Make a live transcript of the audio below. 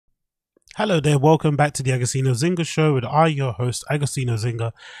Hello there, welcome back to the Agostinho Zinga Show with your host, Agostinho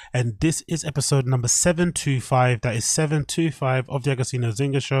Zinga, and this is episode number 725. That is 725 of the Agostinho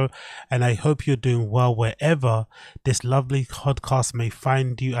Zinga Show, and I hope you're doing well wherever this lovely podcast may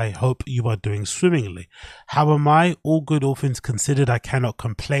find you. I hope you are doing swimmingly. How am I? All good, all things considered. I cannot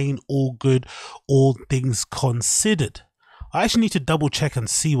complain. All good, all things considered. I actually need to double check and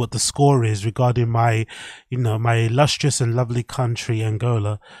see what the score is regarding my illustrious and lovely country,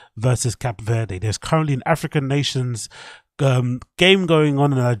 Angola, versus Cape Verde. There's currently an African nations game going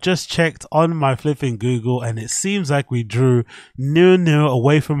on, and I just checked on my flipping Google, and it seems like we drew 0-0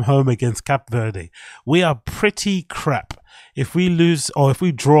 away from home against Cape Verde. We are pretty crap. If we lose or if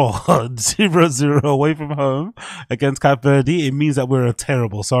we draw 0-0 away from home against Cape Verde, it means that we're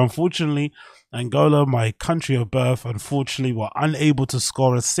terrible. So unfortunately, Angola, my country of birth, unfortunately were unable to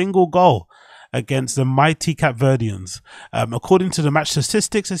score a single goal against the mighty Cape Verdeans. According to the match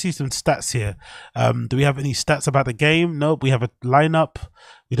statistics, I see some stats here. Do we have any stats about the game? Nope. We have a lineup.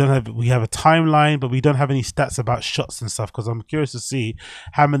 We have a timeline, but we don't have any stats about shots and stuff, because I'm curious to see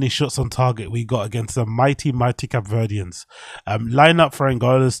how many shots on target we got against the mighty Cape Verdeans. Lineup for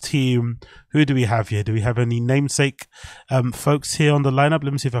Angola's team. Who do we have here? Do we have any namesake folks here on the lineup?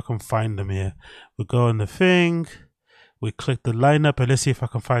 Let me see if I can find them here. We'll go on the thing. We click the lineup, and let's see if I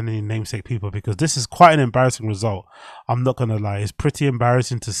can find any namesake people, because this is quite an embarrassing result. I'm not going to lie. It's pretty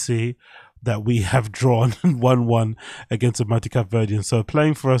embarrassing to see that we have drawn 1-1 against the mighty Cape Verdean. So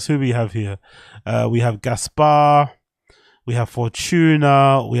playing for us, who we have here? We have Gaspar, we have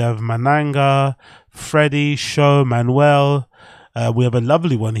Fortuna, we have Mananga, Freddy, Show, Manuel. We have a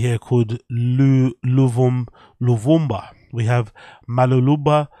lovely one here called Luvumba. We have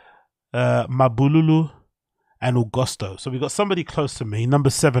Maluluba, Mabululu, and Augusto. So we got somebody close to me,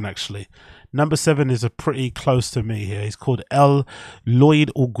 number 7 actually. Number 7 is a pretty close to me here. He's called L. Lloyd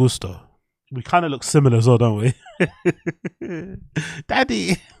Augusto. We kind of look similar as well, don't we?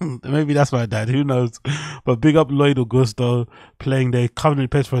 Daddy! Maybe that's my dad, who knows? But big up Lloyd Augusto, playing there. Currently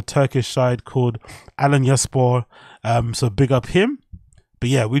plays for a Turkish side called Alanyaspor. So big up him. But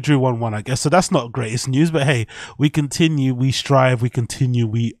yeah, we drew 1-1, I guess. So that's not greatest news. But hey, we continue, we strive, we continue,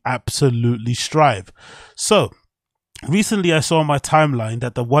 we absolutely strive. So recently I saw on my timeline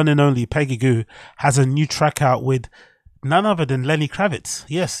that the one and only Peggy Gou has a new track out with none other than Lenny Kravitz.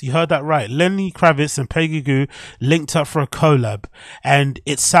 Yes, you heard that right. Lenny Kravitz and Peggy Gou linked up for a collab, and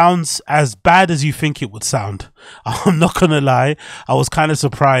it sounds as bad as you think it would sound. I'm not gonna lie, I was kind of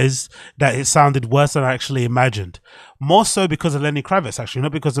surprised that it sounded worse than I actually imagined. More so because of Lenny Kravitz, actually,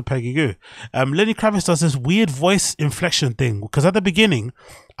 not because of Peggy Gou. Lenny Kravitz does this weird voice inflection thing, because at the beginning,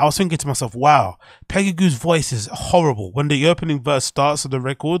 I was thinking to myself, wow, Peggy Gou's voice is horrible. When the opening verse starts of the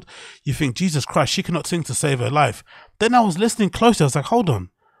record, you think, Jesus Christ, she cannot sing to save her life. Then I was listening closely, I was like, hold on,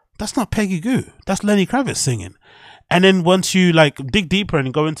 that's not Peggy Gou, that's Lenny Kravitz singing. And then once you like dig deeper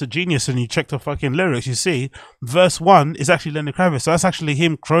and go into Genius and you check the fucking lyrics, you see verse 1 is actually Lenny Kravitz. So that's actually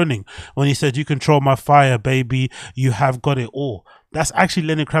him croning when he said, "You control my fire, baby. You have got it all." That's actually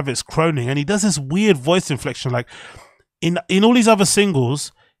Lenny Kravitz croning, and he does this weird voice inflection. Like in all these other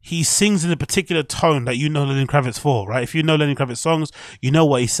singles, he sings in a particular tone that you know Lenny Kravitz for, right? If you know Lenny Kravitz songs, you know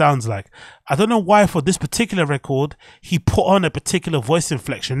what he sounds like. I don't know why for this particular record he put on a particular voice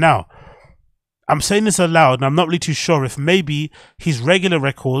inflection. Now, I'm saying this aloud, and I'm not really too sure if maybe his regular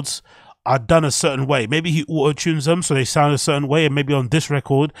records are done a certain way. Maybe he auto-tunes them so they sound a certain way, and maybe on this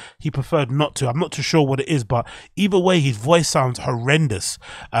record he preferred not to. I'm not too sure what it is, but either way his voice sounds horrendous.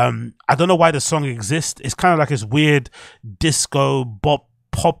 I don't know why the song exists. It's kind of like this weird disco bop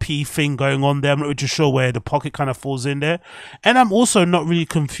poppy thing going on there. I'm not really too sure where the pocket kind of falls in there. And I'm also not really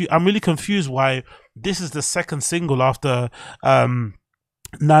confused. I'm really confused why this is the second single after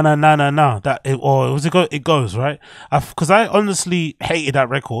Na Na Na Na Na, that it, or was it go? It goes right, because I honestly hated that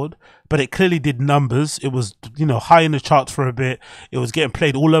record, but it clearly did numbers. It was, you know, high in the charts for a bit. It was getting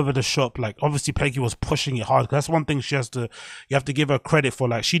played all over the shop. Like obviously Peggy was pushing it hard. That's one thing you have to give her credit for.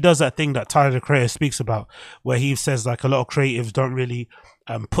 Like she does that thing that Tyler the Creator speaks about, where he says like a lot of creatives don't really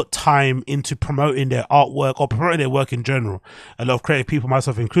put time into promoting their artwork or promoting their work in general. A lot of creative people,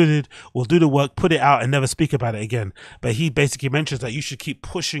 myself included, will do the work, put it out and never speak about it again. But he basically mentions that you should keep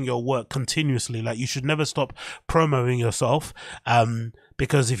pushing your work continuously. Like you should never stop promoting yourself.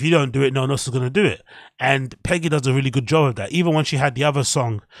 Because if you don't do it, no one else is going to do it. And Peggy does a really good job of that. Even when she had the other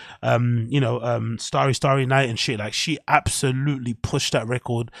song, Starry Starry Night and shit, like she absolutely pushed that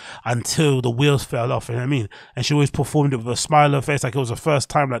record until the wheels fell off, you know what I mean? And she always performed it with a smile on her face like it was her first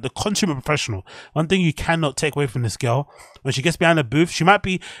time, like the consummate professional. One thing you cannot take away from this girl, when she gets behind the booth, she might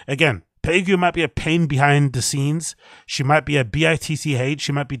be, again, Peggy Gou might be a pain behind the scenes. She might be a bitch.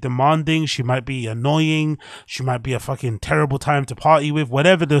 She might be demanding. She might be annoying. She might be a fucking terrible time to party with,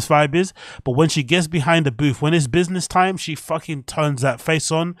 whatever this vibe is. But when she gets behind the booth, when it's business time, she fucking turns that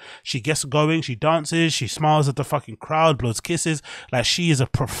face on. She gets going. She dances. She smiles at the fucking crowd, blows kisses. Like, she is a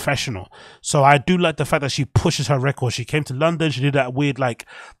professional. So I do like the fact that she pushes her record. She came to London. She did that weird, like,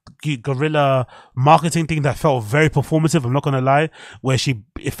 guerrilla marketing thing that felt very performative. I'm not going to lie, where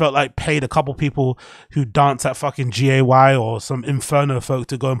it felt like paid a couple people who dance at fucking GAY or some Inferno folk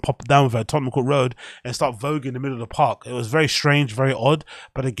to go and pop down with her at Tottenham Court Road and start voguing in the middle of the park. It was very strange, very odd,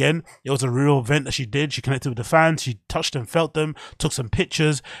 but again, it was a real event that she did. She connected with the fans, she touched them, felt them, took some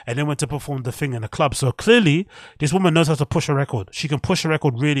pictures, and then went to perform the thing in the club. So clearly, this woman knows how to push a record. She can push a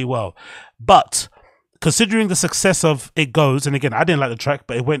record really well. But considering the success of It Goes, and again, I didn't like the track,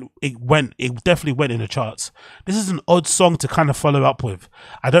 but it definitely went in the charts. This is an odd song to kind of follow up with.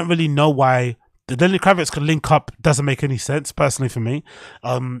 I don't really know why the Lenny Kravitz could link up. Doesn't make any sense personally for me.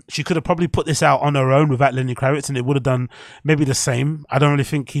 She could have probably put this out on her own without Lenny Kravitz, and it would have done maybe the same. I don't really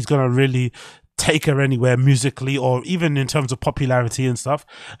think he's gonna really take her anywhere musically or even in terms of popularity and stuff,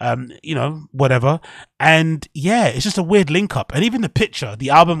 you know, whatever. And yeah, it's just a weird link up. And even the picture, the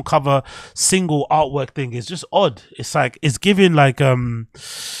album cover single artwork thing is just odd. It's like, it's giving like,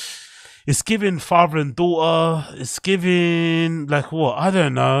 it's giving father and daughter. It's giving like what? I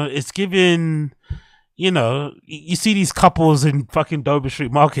don't know. It's giving, you know, you see these couples in fucking Dover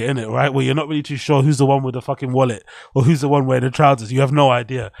Street Market, innit, right? Where you're not really too sure who's the one with the fucking wallet or who's the one wearing the trousers. You have no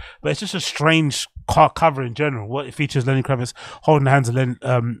idea. But it's just a strange car cover in general. What it features Lenny Kravitz holding the hands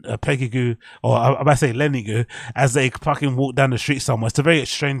of Peggy Gou, or I might say Lenny Gou, as they fucking walk down the street somewhere. It's a very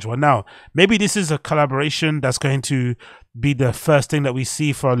strange one. Now, maybe this is a collaboration that's going to be the first thing that we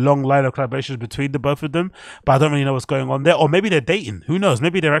see for a long line of collaborations between the both of them, but I don't really know what's going on there. Or maybe they're dating, who knows?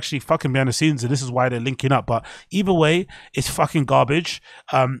 Maybe they're actually fucking behind the scenes and this is why they're linking up. But either way, it's fucking garbage.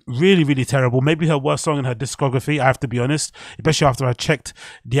 Really, really terrible. Maybe her worst song in her discography, I have to be honest, especially after I checked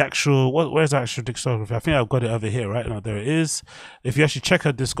the actual, where's the actual discography? I think I've got it over here, right? No, there it is. If you actually check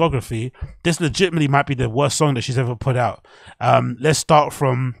her discography, this legitimately might be the worst song that she's ever put out. Let's start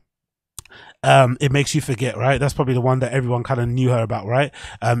from It Makes You Forget, right? That's probably the one that everyone kind of knew her about, right?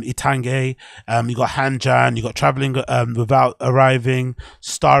 Itange, you got Hanjan, you got Traveling Without Arriving,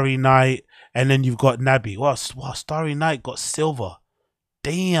 Starry Night, and then you've got Nabi. Wow, Starry Night got silver.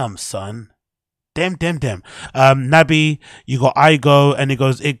 Damn, son. Damn. Nabi, you got I Go, and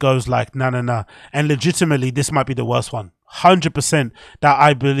it goes like na na na. And legitimately, this might be the worst one. 100% that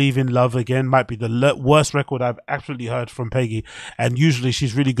I Believe in Love Again might be the worst record I've actually heard from Peggy, and usually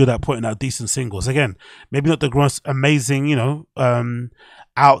she's really good at putting out decent singles. Again, maybe not the most amazing, you know,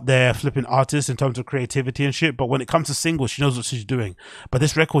 out there flipping artist in terms of creativity and shit, but when it comes to singles, she knows what she's doing. But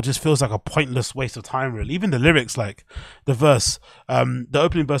this record just feels like a pointless waste of time, really. Even the lyrics, like the verse, the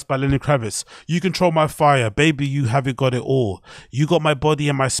opening verse by Lenny Kravitz: you control my fire, baby, you haven't got it all. You got my body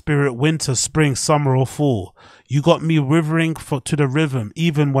and my spirit, winter, spring, summer or fall. You got me rivering to the rhythm,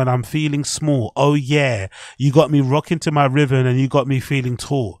 even when I'm feeling small. Oh yeah, you got me rocking to my rhythm, and you got me feeling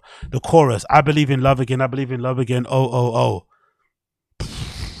tall. The chorus: I believe in love again, I believe in love again. Oh oh oh.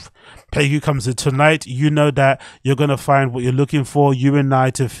 Peggy comes in: tonight, you know that you're gonna find what you're looking for. You and I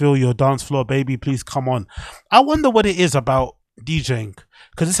to fill your dance floor, baby. Please come on. I wonder what it is about DJing,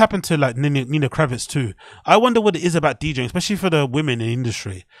 because this happened to like Nina Kravitz too. I wonder what it is about DJing, especially for the women in the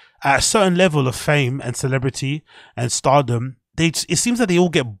industry. At a certain level of fame and celebrity and stardom, it seems that they all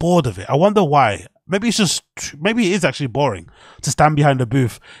get bored of it. I wonder why. Maybe it is actually boring to stand behind the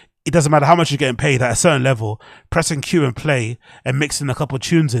booth. It doesn't matter how much you're getting paid at a certain level, pressing Q and play and mixing a couple of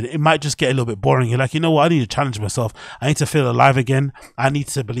tunes in, it might just get a little bit boring. You're like, you know what? I need to challenge myself. I need to feel alive again. I need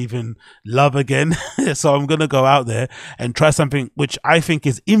to believe in love again. So I'm going to go out there and try something which I think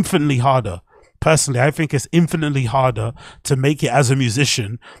is infinitely harder. Personally, I think it's infinitely harder to make it as a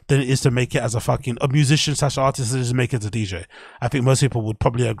musician than it is to make it as a musician / artist than to make it as a DJ. I think most people would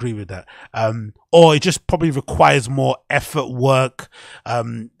probably agree with that. Or it just probably requires more effort, work,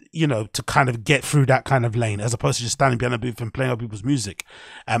 you know, to kind of get through that kind of lane, as opposed to just standing behind a booth and playing other people's music.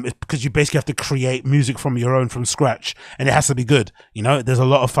 It's because you basically have to create music from scratch, and it has to be good. You know, there's a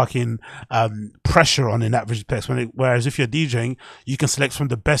lot of fucking pressure on in that respect. Whereas if you're DJing, you can select from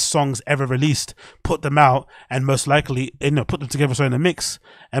the best songs ever released, put them out, and most likely, you know, put them together so in a mix,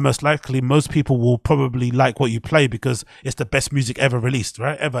 and most likely most people will probably like what you play because it's the best music ever released,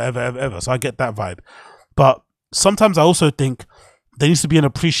 right? Ever. So I get that vibe. But sometimes I also think there needs to be an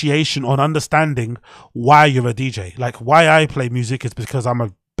appreciation on understanding why you're a DJ. Like, why I play music is because I'm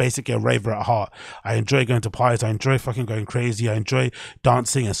a basically a raver at heart. I enjoy going to parties. I enjoy fucking going crazy. I enjoy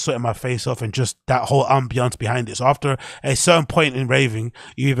dancing and sweating my face off and just that whole ambiance behind it. So after a certain point in raving,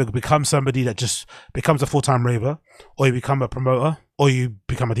 you either become somebody that just becomes a full-time raver, or you become a promoter, or you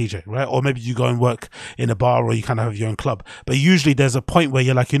become a DJ, right? Or maybe you go and work in a bar, or you kind of have your own club. But usually there's a point where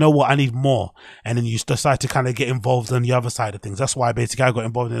you're like, you know what, I need more. And then you decide to kind of get involved on the other side of things. That's why basically I got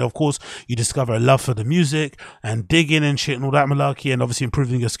involved in it. Of course, you discover a love for the music and digging and shit and all that malarkey, and obviously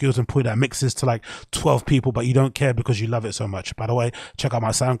improving your skills and putting that mixes to like 12 people, but you don't care because you love it so much. By the way, check out my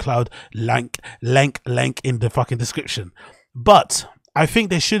SoundCloud, link in the fucking description. But I think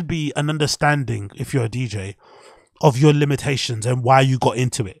there should be an understanding, if you're a DJ, of your limitations and why you got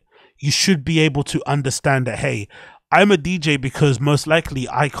into it. You should be able to understand that, hey, I'm a DJ because most likely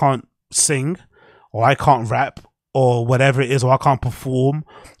I can't sing, or I can't rap, or whatever it is, or I can't perform,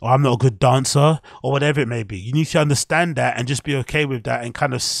 or I'm not a good dancer, or whatever it may be. You need to understand that and just be okay with that and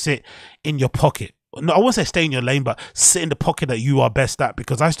kind of sit in your pocket. No, I won't say stay in your lane, but sit in the pocket that you are best at,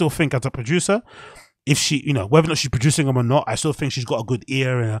 because I still think as a producer, if she, you know, whether or not she's producing them or not, I still think she's got a good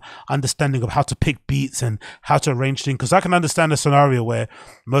ear and an understanding of how to pick beats and how to arrange things. Because I can understand a scenario where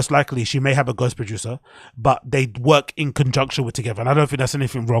most likely she may have a ghost producer, but they work in conjunction with together. And I don't think there's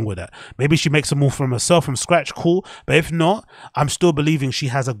anything wrong with that. Maybe she makes them all from herself from scratch, cool. But if not, I'm still believing she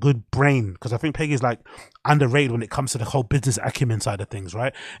has a good brain, because I think Peggy's like underrated when it comes to the whole business acumen side of things,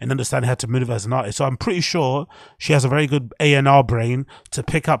 right? And understanding how to move as an artist. So I'm pretty sure she has a very good A&R brain to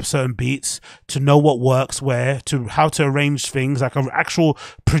pick up certain beats, to know what works where, to how to arrange things, like an actual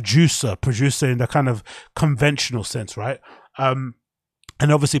producer in the kind of conventional sense, right? And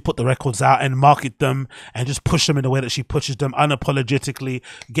obviously put the records out and market them and just push them in the way that she pushes them, unapologetically,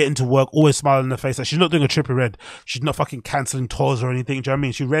 getting to work, always smiling in the face. Like, she's not doing a trippy red. She's not fucking cancelling tours or anything. Do you know what I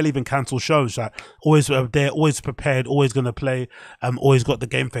mean? She rarely even cancels shows. Like, always there, always prepared, always going to play, always got the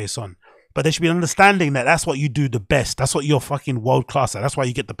game face on. But there should be an understanding that that's what you do the best. That's what you're fucking world class at. That's why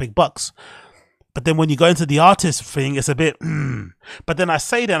you get the big bucks. But then when you go into the artist thing, it's a bit, But then I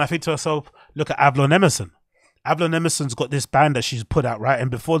say that and I think to myself, look at Avalon Emerson. Avalon Emerson's got this band that she's put out, right?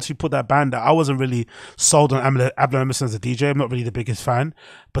 And before she put that band out, I wasn't really sold on Avalon Emerson as a DJ. I'm not really the biggest fan.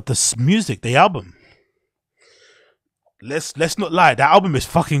 But the music, the album, let's not lie, that album is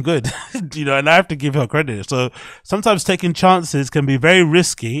fucking good. You know, and I have to give her credit. So sometimes taking chances can be very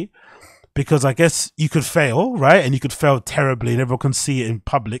risky, because I guess you could fail, right? And you could fail terribly and everyone can see it in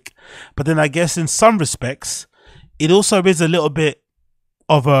public. But then I guess in some respects, it also is a little bit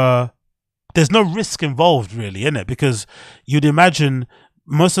of a, there's no risk involved really, in it, because you'd imagine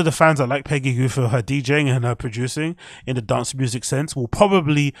most of the fans that like Peggy Gou for her DJing and her producing in the dance music sense will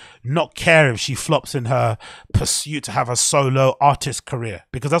probably not care if she flops in her pursuit to have a solo artist career,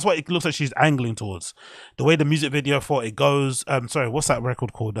 because that's what it looks like she's angling towards. The way the music video for It Goes, sorry, what's that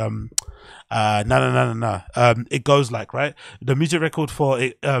record called? No. It Goes Like, right? The music record for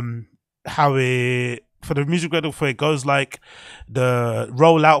it, for the music video for It Goes Like, the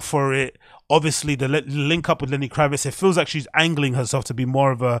rollout for it, obviously the link up with Lenny Kravitz, it feels like she's angling herself to be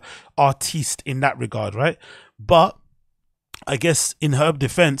more of a artiste in that regard, right? But I guess in her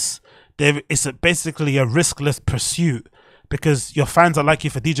defense, it's basically a riskless pursuit, because your fans that like you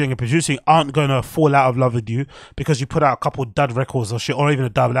for DJing and producing aren't going to fall out of love with you because you put out a couple dud records or shit, or even a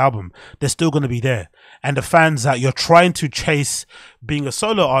double album. They're still going to be there. And the fans that you're trying to chase being a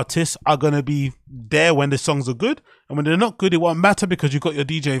solo artist are going to be there when the songs are good. And when they're not good, it won't matter, because you've got your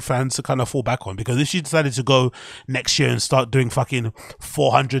DJ fans to kind of fall back on. Because if she decided to go next year and start doing fucking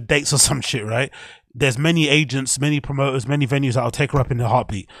 400 dates or some shit, right? There's many agents, many promoters, many venues that'll take her up in a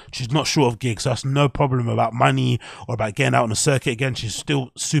heartbeat. She's not short of gigs, so that's no problem about money or about getting out on the circuit again. She's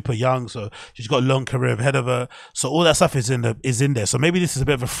still super young, so she's got a long career ahead of her. So all that stuff is in there. So maybe this is a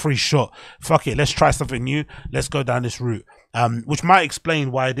bit of a free shot. Fuck it, let's try something new. Let's go down this route. Which might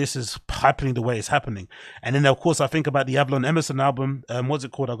explain why this is happening the way it's happening. And then of course I think about the Avalon Emerson album. What's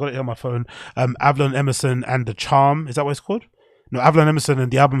it called? I got it here on my phone. Avalon Emerson and the Charm. Is that what it's called? No, Avalon Emerson,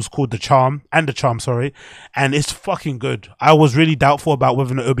 and the album's called The Charm, sorry. And it's fucking good. I was really doubtful about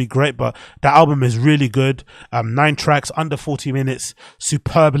whether or not it would be great, but that album is really good. 9 tracks, under 40 minutes,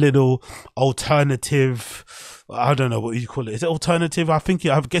 superb little alternative, I don't know what you call it. Is it alternative? I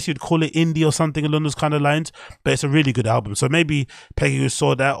guess you'd call it indie or something along those kind of lines, but it's a really good album. So maybe Peggy Gou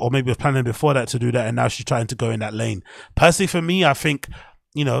saw that, or maybe was planning before that to do that, and now she's trying to go in that lane. Personally, for me, I think,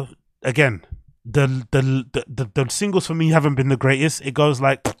 you know, again, the singles for me haven't been the greatest. It Goes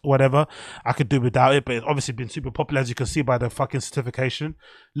Like, whatever, I could do without it, but it's obviously been super popular, as you can see by the fucking certification.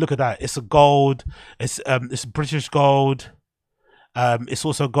 Look at that, it's a gold, it's British gold. It's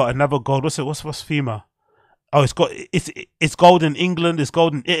also got another gold. What's FEMA? Oh, it's gold in England, it's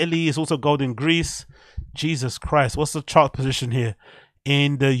gold in Italy, it's also gold in Greece. Jesus Christ, what's the chart position here?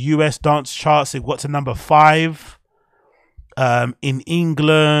 In the US dance charts, it got to number 5. In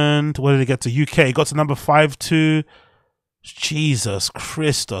England, where did it get to? UK, it got to number 5 too. Jesus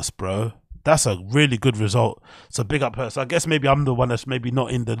Christos, bro. That's a really good result. So big up her. So I guess maybe I'm the one that's maybe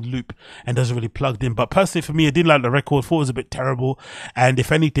not in the loop and doesn't really plugged in. But personally for me, I didn't like the record. Thought it was a bit terrible. And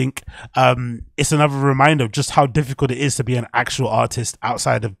if anything, it's another reminder of just how difficult it is to be an actual artist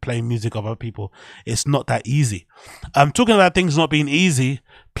outside of playing music of other people. It's not that easy. Talking about things not being easy,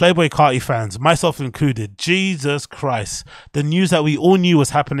 Playboi Carti fans, myself included, Jesus Christ. The news that we all knew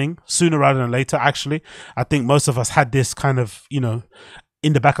was happening sooner rather than later, actually. I think most of us had this kind of, you know,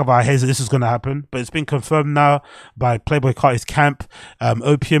 in the back of our heads that this was going to happen, but it's been confirmed now by Playboi Carti's camp,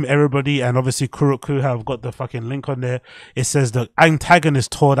 Opium, everybody, and obviously Kuroku have got the fucking link on there. It says the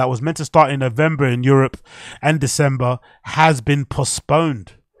Antagonist tour that was meant to start in November in Europe and December has been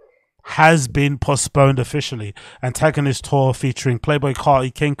postponed. Has been postponed officially. Antagonist tour featuring Playboi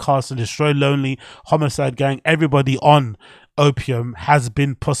Carti, King Carson, Destroy Lonely, Homicide Gang, everybody on Opium has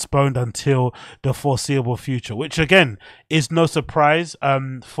been postponed until the foreseeable future, which again is no surprise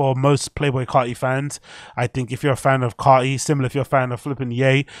for most Playboi Carti fans. I think if you're a fan of Carti, similar if you're a fan of flipping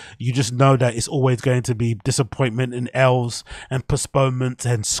Ye, you just know that it's always going to be disappointment and L's and postponements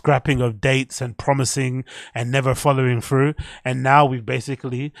and scrapping of dates and promising and never following through. And now we've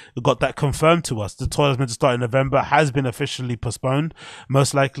basically got that confirmed to us. The tour is meant to start in November, has been officially postponed,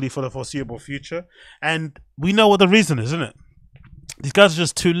 most likely for the foreseeable future. And we know what the reason is, isn't it? These guys are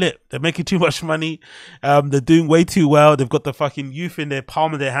just too lit. They're making too much money. They're doing way too well. They've got the fucking youth in their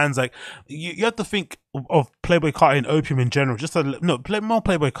palm of their hands. Like you have to think of Playboi Carti and Opium in general. Just more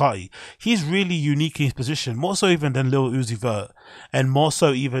Playboi Carti. He's really unique in his position, more so even than Lil Uzi Vert, and more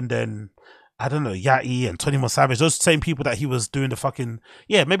so even than, I don't know, Yachty and 21 Savage. Those same people that he was doing the fucking,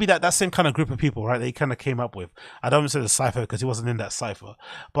 yeah, maybe that same kind of group of people, right? That he kind of came up with. I don't want to say the cypher because he wasn't in that cypher,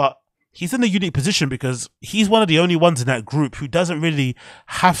 but he's in a unique position because he's one of the only ones in that group who doesn't really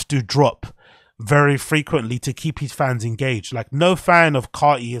have to drop very frequently to keep his fans engaged. Like, no fan of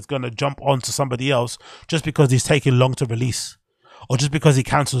Carti is going to jump onto somebody else just because he's taking long to release, or just because he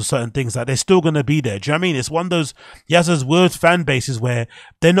cancels certain things. Like, they're still going to be there. Do you know what I mean? It's one of those, he has those weird fan bases where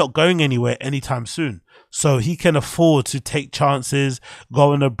they're not going anywhere anytime soon. So he can afford to take chances,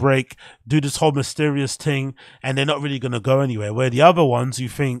 go on a break, do this whole mysterious thing, and they're not really going to go anywhere. Where the other ones, you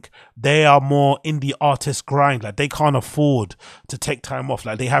think they are more in the artist grind. Like, they can't afford to take time off.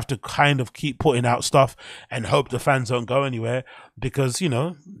 Like, they have to kind of keep putting out stuff and hope the fans don't go anywhere because, you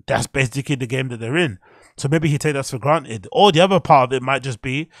know, that's basically the game that they're in. So maybe he take that for granted. Or the other part of it might just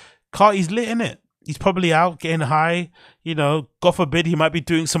be Carti's lit in it. He's probably out getting high, you know, God forbid he might be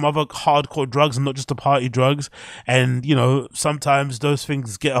doing some other hardcore drugs and not just the party drugs. And, you know, sometimes those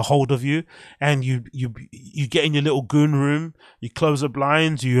things get a hold of you and you get in your little goon room, you close the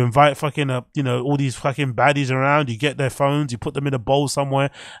blinds, you invite fucking, you know, all these fucking baddies around, you get their phones, you put them in a bowl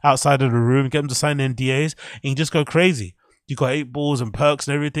somewhere outside of the room, get them to sign NDAs, and you just go crazy. You got 8 balls and perks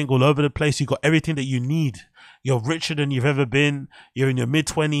and everything all over the place. You got everything that you need. You're richer than you've ever been. You're in your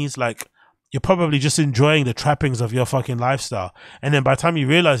mid-20s. Like, you're probably just enjoying the trappings of your fucking lifestyle. And then by the time you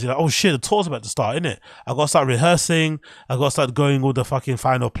realize, you're like, oh shit, the tour's about to start, innit? I got to start rehearsing. I got to start going all the fucking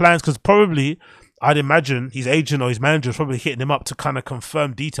final plans. Because probably, I'd imagine his agent or his manager is probably hitting him up to kind of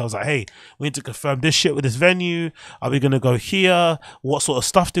confirm details. Like, hey, we need to confirm this shit with this venue. Are we going to go here? What sort of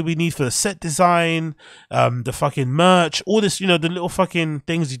stuff do we need for the set design? The fucking merch, all this, you know, the little fucking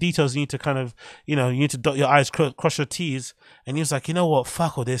things, the details you need to kind of, you know, you need to dot your I's, cross your T's. And he was like, you know what?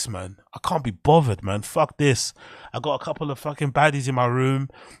 Fuck all this, man. I can't be bothered, man. Fuck this. I got a couple of fucking baddies in my room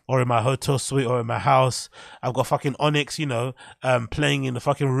or in my hotel suite or in my house. I've got fucking Onyx, you know, playing in the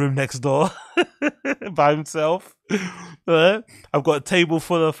fucking room next door by himself. I've got a table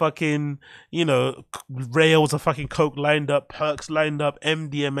full of fucking, you know, rails of fucking coke lined up, perks lined up,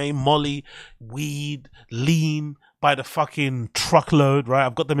 MDMA, Molly, weed, lean by the fucking truckload, right?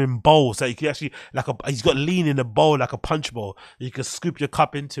 I've got them in bowls that you can actually, like, he's got lean in a bowl like a punch bowl you can scoop your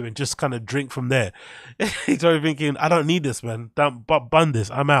cup into and just kind of drink from there. He's already thinking, I don't need this, man. Don't bun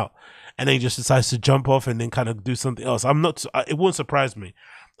this. I'm out. And then he just decides to jump off and then kind of do something else. It won't surprise me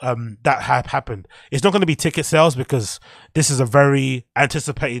that happened. It's not going to be ticket sales because this is a very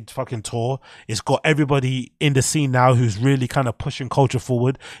anticipated fucking tour. It's got everybody in the scene now who's really kind of pushing culture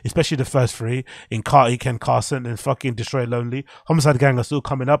forward, especially the first 3 in Carti, Ken Carson, and fucking Destroy Lonely. Homicide Gang are still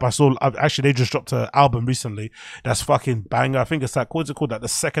coming up. Actually, they just dropped an album recently that's fucking banger. I think it's like, what's it called? Like the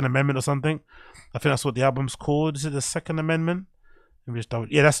Second Amendment or something. I think that's what the album's called. Is it the Second Amendment?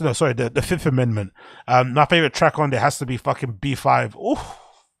 Yeah, that's no, sorry, the Fifth Amendment. My favorite track on there has to be fucking B5. Ooh,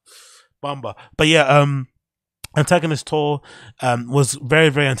 Bamba. But yeah, Antagonist tour was very,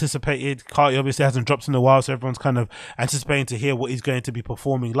 very anticipated. Carti obviously hasn't dropped in a while, so everyone's kind of anticipating to hear what he's going to be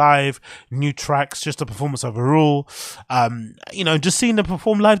performing live, new tracks, just a performance overall. You know, just seeing them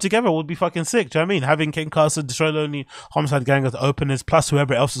perform live together would be fucking sick. Do you know what I mean? Having King Castle, Destroy Lonely, Homicide Gang as the openers, plus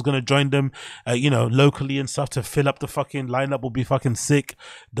whoever else is going to join them, you know, locally and stuff to fill up the fucking lineup will be fucking sick.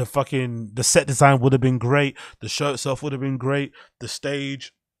 The set design would have been great. The show itself would have been great. The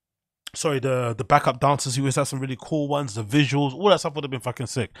stage, the backup dancers, he always had some really cool ones, the visuals, all that stuff would have been fucking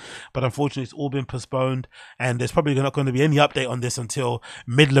sick. But unfortunately, it's all been postponed, and there's probably not going to be any update on this until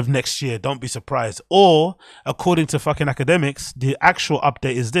middle of next year. Don't be surprised. Or, according to fucking academics, the actual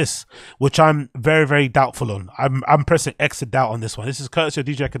update is this, which I'm very, very doubtful on. I'm pressing X to doubt on this one. This is courtesy of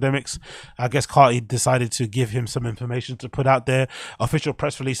DJ Academics. I guess Carti decided to give him some information to put out there. Official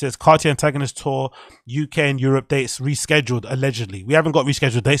press release says Carti Antagonist tour UK and Europe dates rescheduled allegedly. We haven't got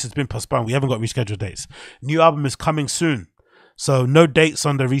rescheduled dates. It's been postponed. We haven't got rescheduled dates. New album is coming soon. So no dates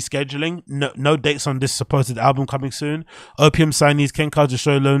on the rescheduling, no dates on this supposed album coming soon. Opium signees, Ken Carter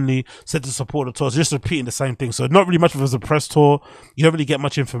Show Lonely, said to support the tour. So just repeating the same thing. So not really much of a press tour. You don't really get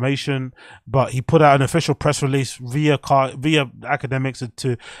much information, but he put out an official press release via academics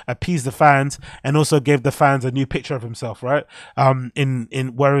to appease the fans, and also gave the fans a new picture of himself, right?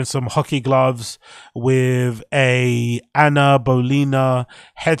 In wearing some hockey gloves with a Anna Bolina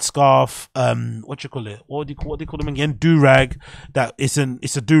headscarf. What do you call it? What do you call them again? Do-rag. That it's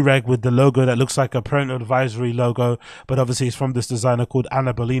a do-rag with the logo that looks like a parental advisory logo, but obviously it's from this designer called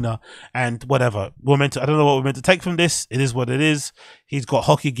Anna Bolina. And whatever, I don't know what we're meant to take from this. It is what it is. He's got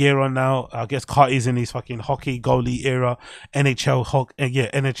hockey gear on now. I guess Carti's in his fucking hockey goalie era, NHL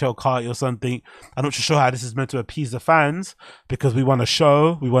Carti or something. I'm not sure how this is meant to appease the fans, because we want a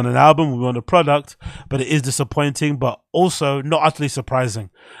show, we want an album, we want a product, but it is disappointing, but also not utterly surprising.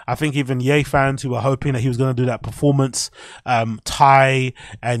 I think even Ye fans who were hoping that he was going to do that performance, Thai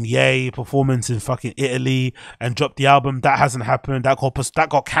and Ye performance in fucking Italy and drop the album, that hasn't happened. That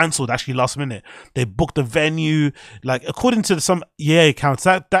got cancelled actually last minute. They booked the venue, like according to some Ye accounts,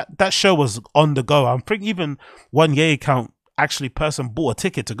 that show was on the go. I'm thinking even one Ye account actually person bought a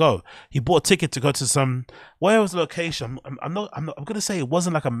ticket to go. He bought a ticket to go to some, where was the location? I'm gonna say it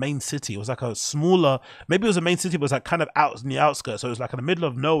wasn't like a main city. It was like a smaller, maybe it was a main city, but it was like kind of out in the outskirts. So it was like in the middle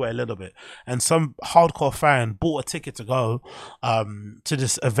of nowhere a little bit. And some hardcore fan bought a ticket to go to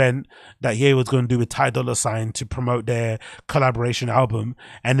this event that Ye was going to do with Ty Dolla $ign to promote their collaboration album.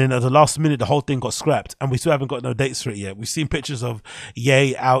 And then at the last minute, the whole thing got scrapped, and we still haven't got no dates for it yet. We've seen pictures of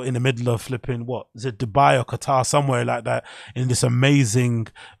Ye out in the middle of flipping, what is it, Dubai or Qatar, somewhere like that, in this amazing,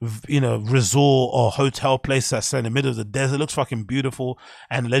 you know, resort or hotel place that's in the middle of the desert. It looks fucking beautiful,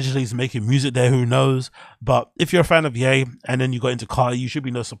 and allegedly he's making music there. Who knows? But if you're a fan of Ye and then you got into Carti, you should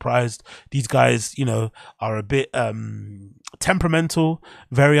be no surprised. These guys, you know, are a bit temperamental,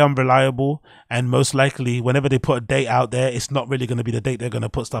 very unreliable, and most likely whenever they put a date out there, it's not really going to be the date they're going to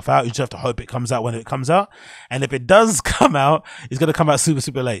put stuff out. You just have to hope it comes out when it comes out, and if it does come out, it's going to come out super,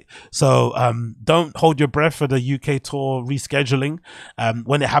 super late. So don't hold your breath for the UK tour rescheduling.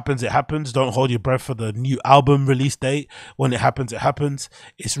 When it happens, it happens. Don't hold your breath for the new album release date. When it happens, it happens.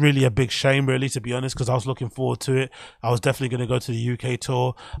 It's really a big shame, really, to be honest, because I was looking forward to it. I was definitely going to go to the UK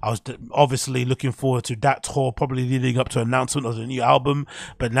tour. I was obviously looking forward to that tour, probably leading up to announcement of the new album.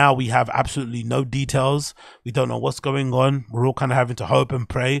 But now we have absolutely no details. We don't know what's going on. We're all kind of having to hope and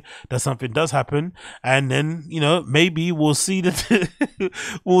pray that something does happen, and then, you know, maybe we'll see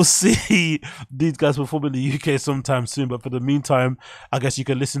we'll see these guys perform in the UK sometime soon. But for the meantime, I guess you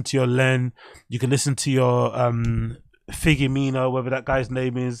can listen to your Len, you can listen to your Figimino, whatever that guy's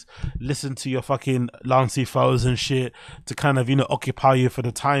name is, listen to your fucking Lancey Foes and shit to kind of, you know, occupy you for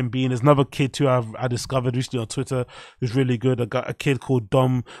the time being. There's another kid too I discovered recently on Twitter who's really good. I got a kid called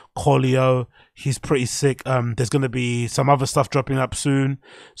Dom Corleo. He's pretty sick. There's going to be some other stuff dropping up soon,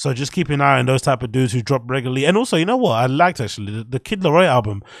 so just keep an eye on those type of dudes who drop regularly. And also, you know what I liked, actually, the Kid Laroi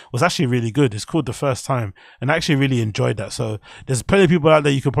album was actually really good. It's called The First Time, and I actually really enjoyed that. So there's plenty of people out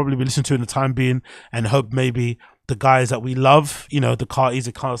there you could probably be listening to in the time being, and hope maybe the guys that we love, you know, the Cartis,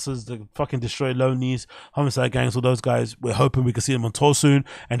 the Castles, the fucking Destroy Lonelies, Homicide Gangs, all those guys, we're hoping we can see them on tour soon,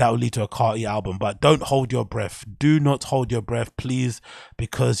 and that will lead to a Carti album. But don't hold your breath. Do not hold your breath, please,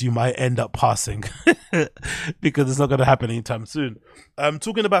 because you might end up passing because it's not going to happen anytime soon.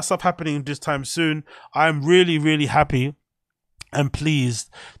 Talking about stuff happening this time soon, I'm really, really happy and pleased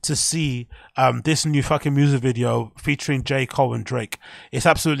to see this new fucking music video featuring J. Cole and Drake. It's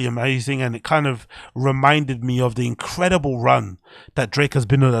absolutely amazing, and it kind of reminded me of the incredible run that Drake has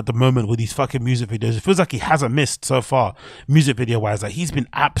been on at the moment with these fucking music videos. It feels like he hasn't missed so far, music video wise. Like, he's been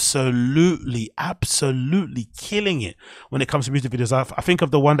absolutely killing it when it comes to music videos. I think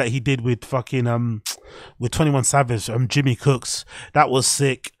of the one that he did with fucking with 21 Savage, Jimmy Cooks. That was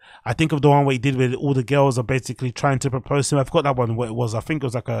sick. I think of the one where he did with all the girls are basically trying to propose to him. I forgot that one, what it was. I think it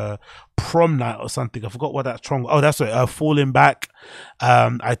was like a prom night or something. I forgot what that song. Oh, that's it. Falling Back.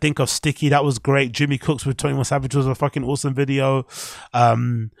 I think of Sticky. That was great. Jimmy Cooks with 21 Savage was a fucking awesome video.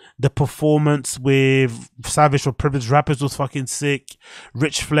 The performance with Savage for Privileged Rappers was fucking sick.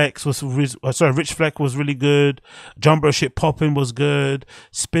 Rich Flex was really good. Jumbo Shit Poppin' was good.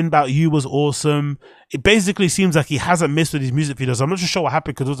 Spin About You was awesome. It basically seems like he hasn't missed with his music videos. I'm not sure what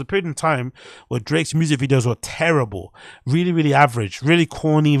happened, because there was a period in time where Drake's music videos were terrible, really average, really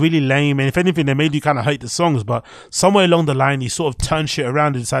corny, really lame, and if anything, they made you kind of hate the songs. But somewhere along the line, he sort of turned shit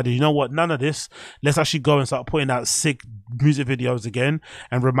around and decided, you know what, none of this. Let's actually go and start putting out sick music videos again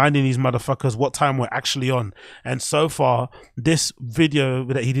and reminding these motherfuckers what time we're actually on. And so far, this video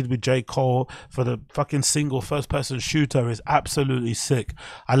that he did with J. Cole for the fucking single first person shooter is absolutely sick.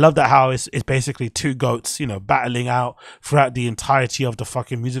 I love that how it's basically two goats, you know, battling out throughout the entirety of the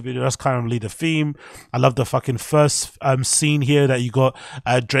fucking music video. That's currently the theme. I love the fucking first scene here that you got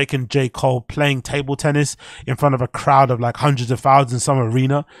Drake and J. Cole playing table tennis in front of a crowd of like hundreds of thousands in some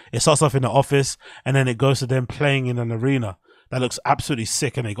arena. It starts off in the office and then it goes to them playing in an arena. That looks absolutely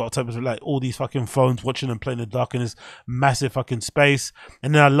sick, and they got types of like all these fucking phones watching them play in the dark in this massive fucking space.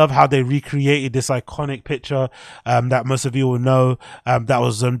 And then I love how they recreated this iconic picture that most of you will know that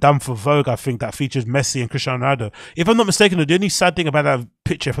was done for Vogue. I think that features Messi and Cristiano Ronaldo. If I'm not mistaken, the only sad thing about that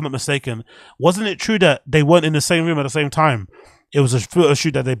picture, if I'm not mistaken, wasn't it true that they weren't in the same room at the same time? It was a photo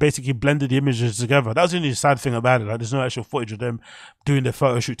shoot that they basically blended the images together. That was the only sad thing about it. Like, there's no actual footage of them doing the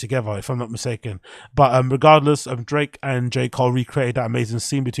photo shoot together, if I'm not mistaken. But regardless, Drake and J. Cole recreated that amazing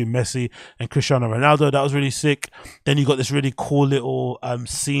scene between Messi and Cristiano Ronaldo. That was really sick. Then you got this really cool little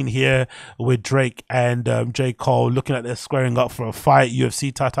scene here with Drake and J. Cole looking at they're squaring up for a fight,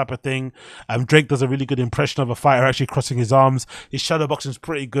 UFC type of thing. Drake does a really good impression of a fighter actually crossing his arms. His shadow boxing is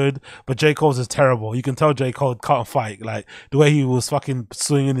pretty good, but J. Cole's is terrible. You can tell J. Cole can't fight. Like, the way he was fucking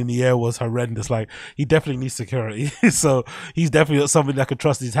swinging in the air was horrendous. Like, he definitely needs security. So he's definitely not somebody that can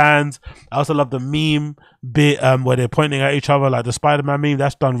trust his hands. I also love the meme bit where they're pointing at each other, like the Spider-Man meme.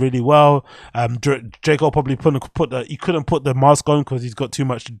 That's done really well. J. Cole probably he couldn't put the mask on because he's got too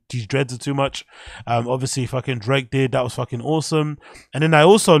much, these dreads are too much. Obviously fucking Drake did. That was fucking awesome. And then I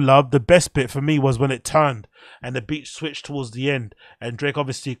also love, the best bit for me was when it turned and the beat switched towards the end, and Drake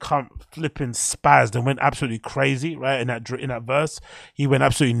obviously flipping spazzed and went absolutely crazy, right? In that verse, he went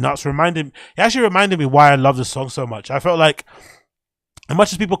absolutely nuts. It actually reminded me why I love the song so much. I felt like, as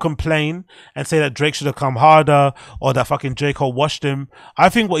much as people complain and say that Drake should have come harder or that fucking J. Cole washed him, I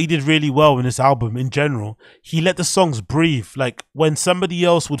think what he did really well in this album in general, he let the songs breathe. Like, when somebody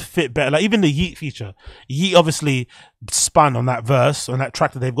else would fit better, like even the Yeet feature, Yeet obviously spun on that verse, on that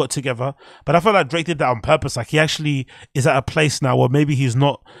track that they've got together, but I felt like Drake did that on purpose. Like, he actually is at a place now where maybe he's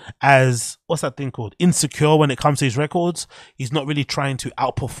not as, what's that thing called, insecure when it comes to his records. He's not really trying to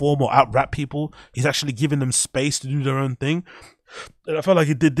outperform or out-rap people. He's actually giving them space to do their own thing. And I felt like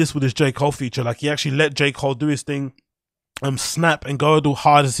he did this with his J. Cole feature. Like, he actually let J. Cole do his thing, snap and go as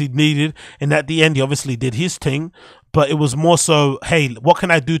hard as he needed. And at the end, he obviously did his thing. But it was more so, hey, what can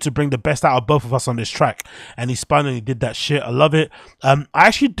I do to bring the best out of both of us on this track? And he spun and he did that shit. I love it. I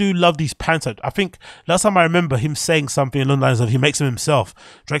actually do love these pants. I think last time I remember him saying something along the lines of he makes them himself.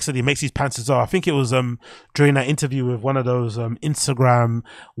 Drake said he makes these pants himself. I think it was during that interview with one of those Instagram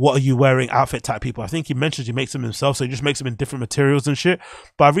what are you wearing outfit type people. I think he mentioned he makes them himself, so he just makes them in different materials and shit.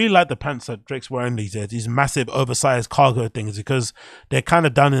 But I really like the pants that Drake's wearing these massive oversized cargo things, because they're kind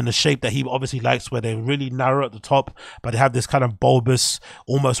of done in a shape that he obviously likes, where they're really narrow at the top, but they have this kind of bulbous,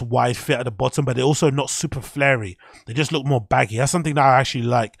 almost wide fit at the bottom, but they're also not super flary. They just look more baggy. That's something that I actually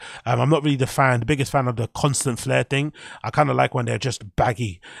like. I'm not really the biggest fan of the constant flare thing. I kind of like when they're just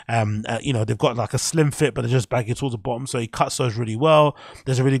baggy. You know, they've got like a slim fit, but they're just baggy towards the bottom. So he cuts those really well.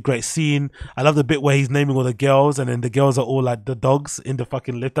 There's a really great scene. I love the bit where he's naming all the girls, and then the girls are all like the dogs in the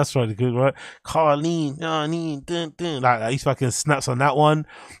fucking lift. That's really good, right? Carlene, dun, dun. Like, he fucking snaps on that one.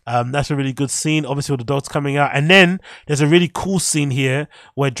 That's a really good scene. Obviously, with the dogs coming out, and then there's a really cool scene here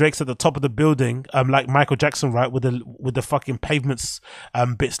where Drake's at the top of the building, like Michael Jackson, right, with the fucking pavements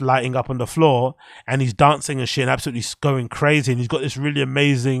bits lighting up on the floor, and he's dancing and shit and absolutely going crazy. And he's got this really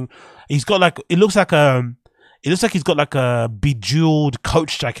amazing, he's got like, it looks like it looks like he's got like a bejeweled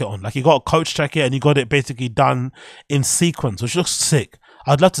coach jacket on. Like he got a coach jacket and he got it basically done in sequins, which looks sick.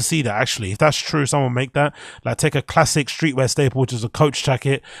 I'd love to see that actually. If that's true, someone make that. Like take a classic streetwear staple, which is a coach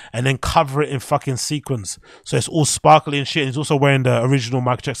jacket, and then cover it in fucking sequins. So it's all sparkly and shit. And he's also wearing the original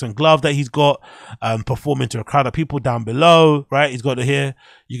Michael Jackson glove that he's got, performing to a crowd of people down below, right? He's got it here.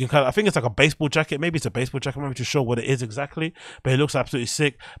 You can kind of, I think it's like a baseball jacket. Maybe it's a baseball jacket. I'm not too sure what it is exactly, but it looks absolutely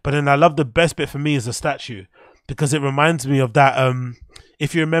sick. But then I love the best bit for me is the statue, because it reminds me of that,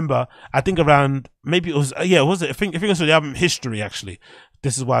 if you remember, I think around, maybe it was, yeah, was it? I think it was the album History, actually.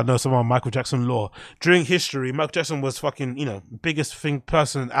 This is why I know some of Michael Jackson lore. During History, Michael Jackson was fucking, you know, biggest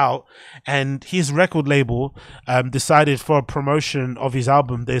person out, and his record label decided for a promotion of his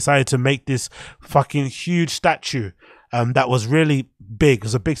album, they decided to make this fucking huge statue that was really big. It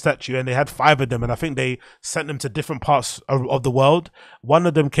was a big statue, and they had 5 of them, and I think they sent them to different parts of the world. One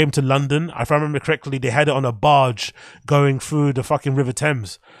of them came to London. If I remember correctly, they had it on a barge going through the fucking River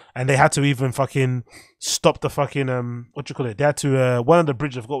Thames, and they had to even fucking stop the fucking what you call it, they had to one of the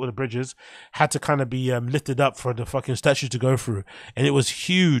bridges, I forgot what the bridge is, had to kind of be lifted up for the fucking statue to go through, and it was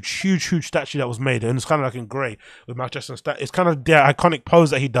huge statue that was made, and it's kind of like in grey with Michael Jackson's it's kind of the iconic pose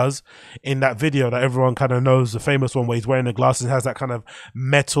that he does in that video that everyone kind of knows, the famous one where he's wearing the glasses and has that kind of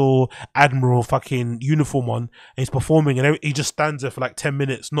metal admiral fucking uniform on, and he's performing, and he just stands there for like 10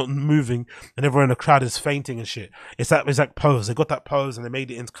 minutes not moving, and everyone in the crowd is fainting and shit. It's that exact pose. They got that pose and they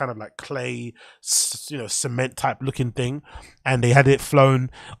made it into kind of like clay, you know, cement type looking thing, and they had it flown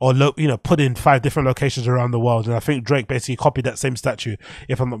or you know, put in 5 different locations around the world. And I think Drake basically copied that same statue,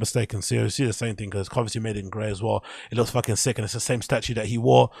 if I'm not mistaken. So you see the same thing, because obviously made it in grey as well. It looks fucking sick, and it's the same statue that he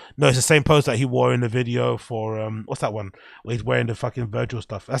wore. No, it's the same pose that he wore in the video for what's that one where he's wearing the fucking Virgil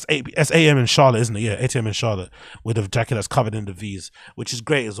stuff. That's AM in Charlotte, isn't it? Yeah, 8 AM in Charlotte, with a jacket that's covered in the V's, which is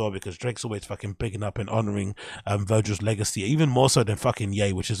great as well, because Drake's always fucking bigging up and honoring Virgil's legacy, even more so than fucking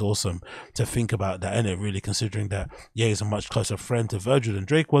Ye, which is awesome to think about that, and it really, considering that Ye is a much closer friend to Virgil than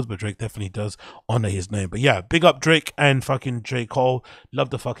Drake was, but Drake definitely does honor his name. But yeah, big up Drake and fucking J. Cole. Love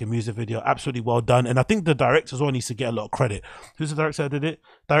the fucking music video, absolutely well done. And I think the director as well needs to get a lot of credit. Who's the director that did it?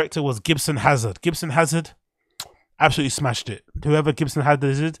 Director was Gibson Hazard. Gibson Hazard absolutely smashed it. Whoever Gibson Hazard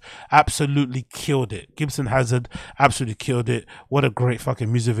is, absolutely killed it. Gibson Hazard absolutely killed it. What a great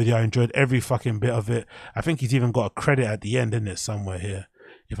fucking music video. I enjoyed every fucking bit of it. I think he's even got a credit at the end, isn't it, somewhere here,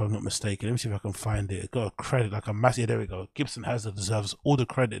 if I'm not mistaken. Let me see if I can find it. It's got a credit, like a massive, there we go. Gibson Hazard deserves all the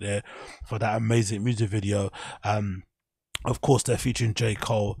credit there for that amazing music video. Of course, they're featuring J.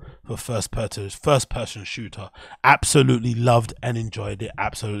 Cole for first person shooter. Absolutely loved and enjoyed it.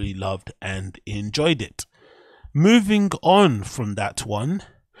 Absolutely loved and enjoyed it. Moving on from that one,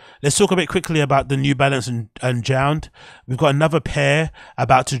 let's talk a bit quickly about the New Balance and JJJound. We've got another pair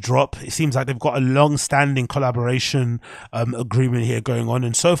about to drop. It seems like they've got a long-standing collaboration agreement here going on,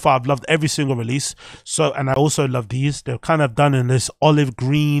 and so far I've loved every single release. So, and I also love these. They're kind of done in this olive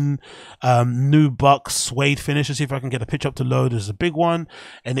green nubuck suede finish. Let's see if I can get a picture up to load. There's a big one,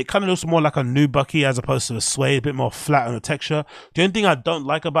 and it kind of looks more like a nubucky as opposed to a suede, a bit more flat on the texture. The only thing I don't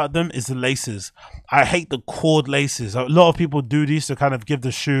like about them is the laces. I hate the cord laces. A lot of people do these to kind of give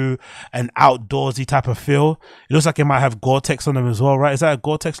the shoe an outdoorsy type of feel. It looks like it might have GOR-TEX on them as well, right? Is that a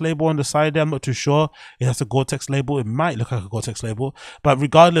GOR-TEX label on the side there? I'm not too sure. It has a GOR-TEX label. It might look like a GOR-TEX label, but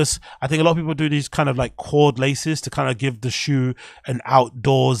regardless, I think a lot of people do these kind of like cord laces to kind of give the shoe an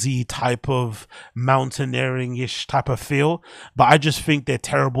outdoorsy type of mountaineering-ish type of feel. But I just think they're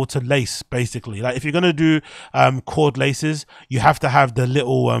terrible to lace, basically. Like if you're gonna do cord laces, you have to have the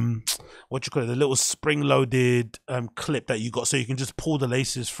little what you call it, the little spring-loaded clip that you got, so you can just pull the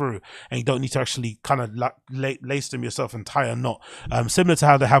laces through, and you don't need to actually kind of lace them yourself and tie a knot. Similar to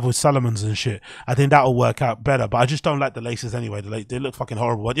how they have with Salomon's and shit. I think that'll work out better, but I just don't like the laces anyway. They look fucking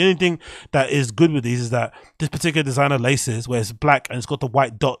horrible. But the only thing that is good with these is that this particular designer laces, where it's black and it's got the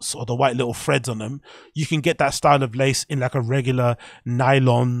white dots or the white little threads on them, you can get that style of lace in like a regular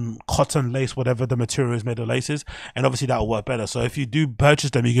nylon, cotton lace, whatever the material is made of laces, and obviously that'll work better. So if you do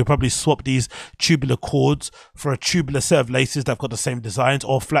purchase them, you can probably swap these tubular cords for a tubular set of laces that've got the same designs,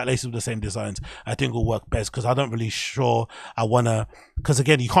 or flat laces with the same designs. I think will work best, because I don't really sure I want to, because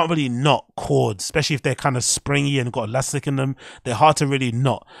again, you can't really knot cords, especially if they're kind of springy and got elastic in them. They're hard to really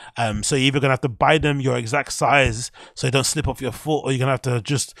knot. So you're either gonna have to buy them your exact size so they don't slip off your foot, or you're gonna have to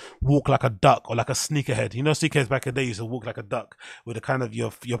just walk like a duck, or like a sneakerhead. You know, sneakerheads back in the day used to walk like a duck with the kind of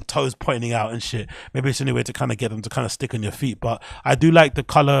your toes pointing out and shit. Maybe it's the only way to kind of get them to kind of stick on your feet. But I do like the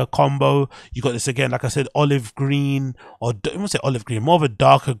color combo. You got this again, like I said, olive green, or I won't say olive green, more of a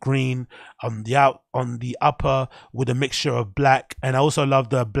darker green. The on the upper with a mixture of black, and I also love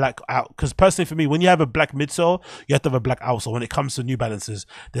the black out, because personally for me, when you have a black midsole, you have to have a black outsole. When it comes to New Balances,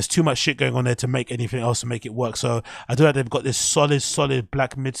 there's too much shit going on there to make anything else to make it work. So I do like they've got this solid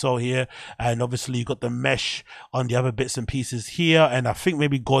black midsole here, and obviously you got the mesh on the other bits and pieces here, and I think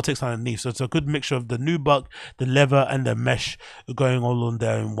maybe GOR-TEX underneath. So it's a good mixture of the nubuck, the leather, and the mesh going all on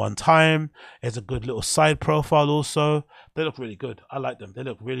there in one time. It's a good little side profile also. They look really good. I like them. They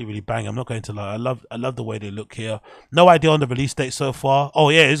look really bang. I'm not going to lie. I love the way they look here. No idea on the release date so far. Oh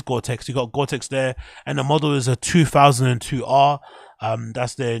yeah, it's GOR-TEX. You got GOR-TEX there, and the model is a 2002R.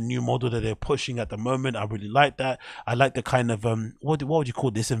 That's their new model that they're pushing at the moment. I really like that. I like the kind of what would you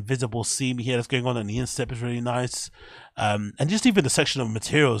call this, invisible seam here that's going on the instep is really nice. And just even the section of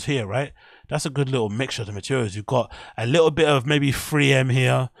materials here, right? That's a good little mixture of the materials. You've got a little bit of maybe 3M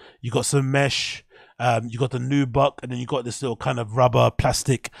here. You got some mesh. You got the nubuck, and then you got this little kind of rubber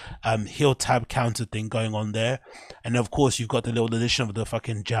plastic heel tab counter thing going on there, and of course you've got the little addition of the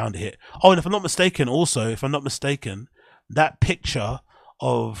fucking JJJJound hit. Oh, and if I'm not mistaken, that picture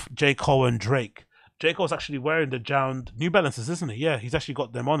of J. Cole and Drake, J. Cole's actually wearing the JJJJound New Balances, isn't he? Yeah, he's actually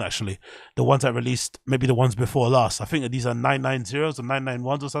got them on, actually. The ones that released, maybe the ones before last. I think that these are 990s or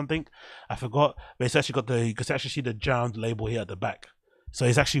 991s or something. I forgot. But it's actually got you can actually see the JJJJound label here at the back. So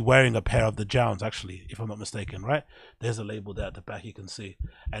he's actually wearing a pair of the JJJJounds, actually, if I'm not mistaken, right? There's a label there at the back you can see.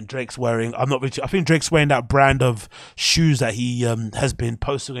 And Drake's wearing, I think Drake's wearing that brand of shoes that he has been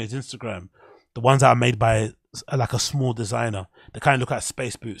posting on his Instagram. The ones that are made by like a small designer. They kind of look like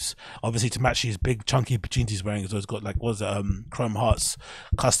space boots, obviously to match his big chunky jeans he's wearing. So it's got like, Chrome Hearts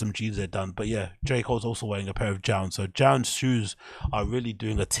custom jeans they're done. But yeah, J. Cole's also wearing a pair of JJJJound. So JJJJound shoes are really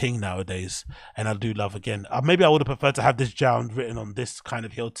doing a thing nowadays, and I do love, again, maybe I would have preferred to have this JJJJound written on this kind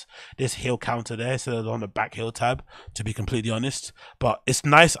of this heel counter there instead of on the back heel tab, to be completely honest. But it's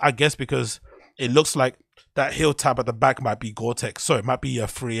nice, I guess, because it looks like that heel tab at the back might be GOR-TEX, so it might be a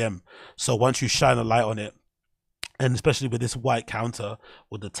 3M. So once you shine a light on it, and especially with this white counter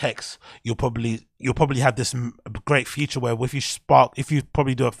with the text, you'll probably have this great feature where if you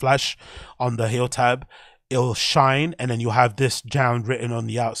probably do a flash on the heel tab, it'll shine, and then you'll have this JJJJound written on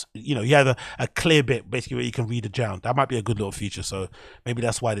the outs. You know, you have a clear bit basically where you can read the JJJJound. That might be a good little feature. So maybe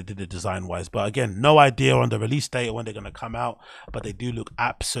that's why they did it design wise. But again, no idea on the release date or when they're gonna come out. But they do look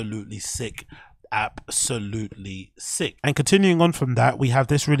absolutely sick. Absolutely sick. And continuing on from that, we have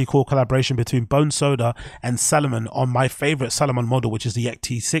this really cool collaboration between Bone Soda and Salomon on my favorite Salomon model, which is the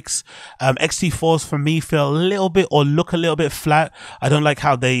XT-6. XT4s for me feel a little bit, or look a little bit flat. I don't like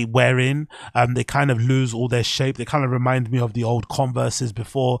how they wear in. They kind of lose all their shape. They kind of remind me of the old Converses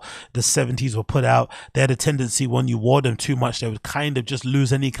before the 70s were put out. They had a tendency, when you wore them too much, they would kind of just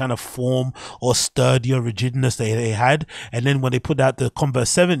lose any kind of form or sturdy or rigidness they had. And then when they put out the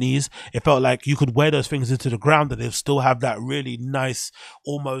Converse 70s, it felt like you could wear those things into the ground and they'll still have that really nice,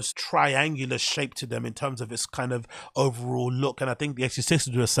 almost triangular shape to them in terms of its kind of overall look. And I think the XT-6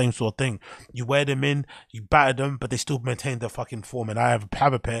 will do the same sort of thing. You wear them in, you batter them, but they still maintain their fucking form. And I have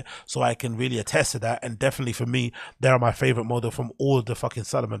a pair, so I can really attest to that. And definitely for me, they are my favorite model from all of the fucking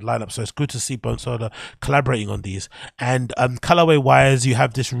Salomon lineup. So it's good to see Bone Soda collaborating on these. And colorway wise, you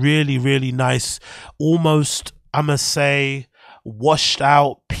have this really, really nice, almost, I must say, washed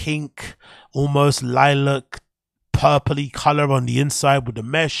out pink, almost lilac purpley color on the inside with the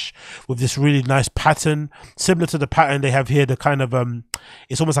mesh, with this really nice pattern similar to the pattern they have here. The kind of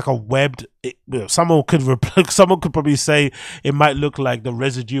it's almost like a webbed, someone could probably say it might look like the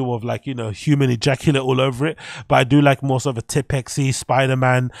residue of, like, you know, human ejaculate all over it, but I do like more sort of a Tipexy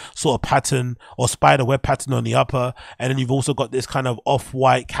Spider-Man sort of pattern, or spider web pattern on the upper. And then you've also got this kind of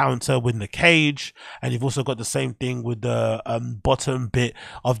off-white counter with the cage, and you've also got the same thing with the bottom bit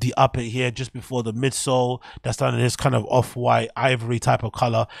of the upper here just before the midsole, that's done in this kind of off-white ivory type of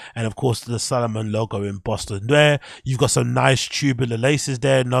color. And of course the Salomon logo embossed in there. You've got some nice tubular laces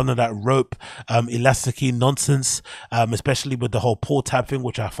there, none of that rope elasticy nonsense, especially with the whole pull tab thing,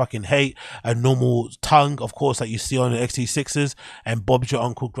 which I fucking hate. A normal tongue, of course, that you see on the XT6s, and Bob's your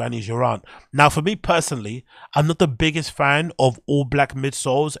uncle, Granny's your aunt. Now for me personally, I'm not the biggest fan of all black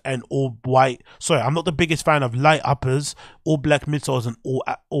midsoles and all white, I'm not the biggest fan of light uppers, all black midsoles and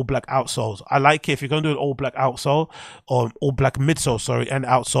all black outsoles. I like it if you're going to do an all black outsole, or all black midsole, and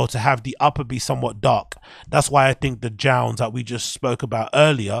outsole, to have the upper be somewhat dark. That's why I think the JJJJounds that we just spoke about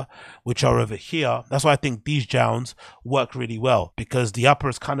earlier, which are over here, that's why I think these JJJJounds work really well, because the upper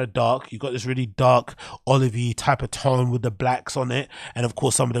is kind of dark. You've got this really dark olivey type of tone with the blacks on it, and of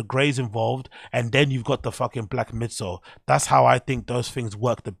course some of the grays involved, and then you've got the fucking black midsole. That's how I think those things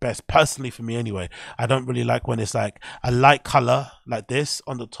work the best, personally for me anyway. I don't really like when it's like a light light color like this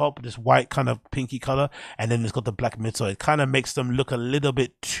on the top, this white kind of pinky color, and then it's got the black midsole. It kind of makes them look a little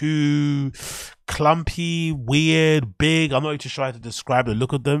bit too clumpy, weird, big. I'm not even trying to describe the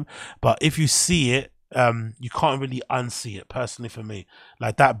look of them, but if you see it, you can't really unsee it. Personally, for me,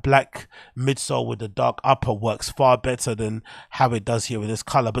 like that black midsole with the dark upper works far better than how it does here with this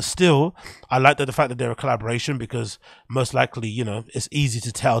color. But still, I like the fact that they're a collaboration, because most likely, you know, it's easy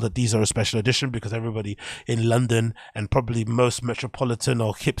to tell that these are a special edition, because everybody in London and probably most metropolitan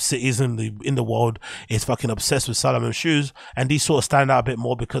or hip cities in the world is fucking obsessed with Salomon shoes, and these sort of stand out a bit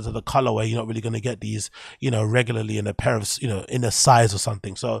more because of the colorway. You're not really going to get these, you know, regularly in a pair of, you know, in a size or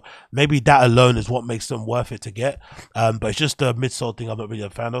something. So maybe that alone is what makes them worth it to get. But it's just the midsole thing I'm not really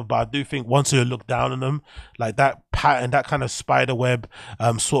a fan of. But I do think once you look down on them, like that pattern, that kind of spider web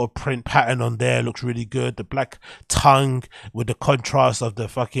sort of print pattern on there looks really good. The black tongue with the contrast of the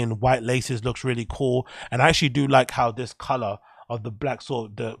fucking white laces looks really cool. And I actually do like how this color of the black sort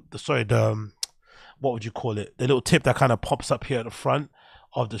of the what would you call it, the little tip that kind of pops up here at the front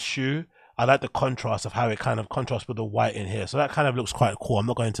of the shoe. I like the contrast of how it kind of contrasts with the white in here. So that kind of looks quite cool. I'm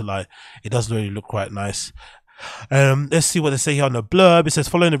not going to lie. It does really look quite nice. Let's see what they say here on the blurb. It says,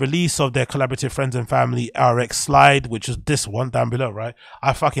 following the release of their collaborative friends and family RX slide, which is this one down below, right?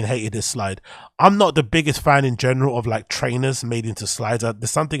 I fucking hated this slide. I'm not the biggest fan in general of like trainers made into slides.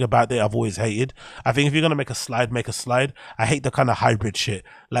 There's something about that I've always hated. I think if you're gonna make a slide, make a slide. I hate the kind of hybrid shit.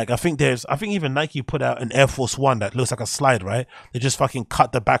 Like I think even Nike put out an Air Force One that looks like a slide, right? They just fucking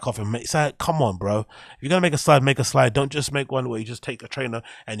cut the back off and make. It's like, come on, bro. If you're gonna make a slide, make a slide. Don't just make one where you just take the trainer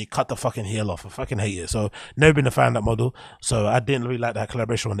and you cut the fucking heel off. I fucking hate it. So never been a fan of that model. So I didn't really like that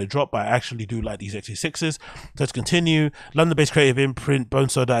collaboration when they dropped, but I actually do like these XT6s. Let's continue. London-based creative imprint Bone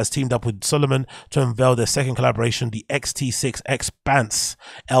Soda has teamed up with Salomon to unveil their second collaboration, the XT-6 Expanse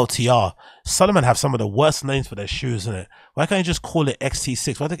LTR. Salomon have some of the worst names for their shoes, isn't it? Why can't you just call it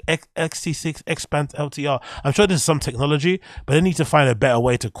XT6? Why the XT6 Expanse LTR? I'm sure there's some technology, but they need to find a better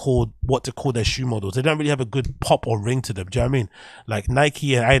way to call their shoe models. They don't really have a good pop or ring to them. Do you know what I mean? Like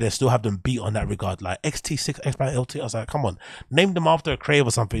Nike and Adidas still have them beat on that regard. Like XT6 Expanse LTR. I was like, come on, name them after a creative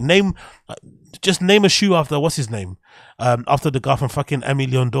or something. Just name a shoe after what's his name? After the guy from fucking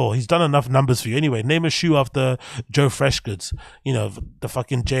Emilion Dor. He's done enough numbers for you anyway. Name a shoe after Joe Freshgoods, you know, the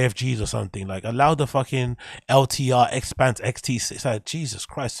fucking JFGs or something. Like allow the fucking LTR Expanse XT6. Like, Jesus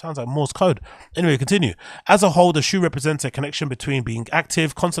Christ, sounds like Morse code. Anyway, continue. As a whole, the shoe represents a connection between being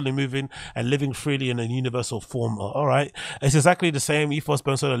active, constantly moving, and living freely in a universal form. All right, it's exactly the same ethos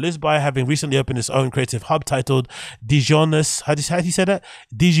Bone Soda lives by, having recently opened its own creative hub titled Digions. How do you say that?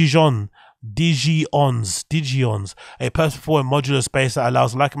 Digions, a purposeful and modular space that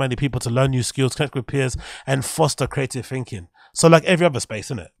allows like-minded people to learn new skills, connect with peers, and foster creative thinking. So like every other space,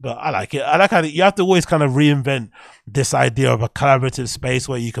 isn't it? But I like it. I like how you have to always kind of reinvent this idea of a collaborative space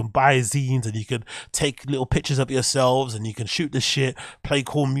where you can buy zines and you can take little pictures of yourselves and you can shoot the shit, play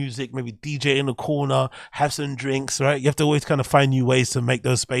cool music, maybe DJ in the corner, have some drinks, right? You have to always kind of find new ways to make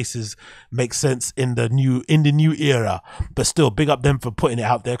those spaces make sense in the new era. But still, big up them for putting it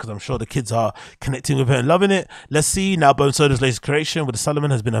out there, because I'm sure the kids are connecting with it and loving it. Let's see now. Bone Soda's latest creation with the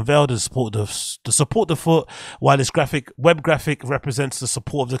Salomon has been unveiled to support the foot, while its web graphic represents the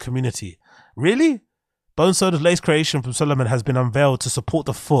support of the community. Really? Bone Soda's latest creation from Salomon has been unveiled to support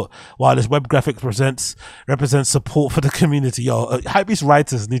the foot, while its web graphic represents support for the community. Yo, hypebeast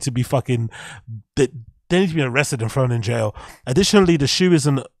writers need to be fucking, they need to be arrested and thrown in jail. Additionally, the shoe is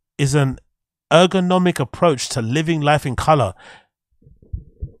an ergonomic approach to living life in color.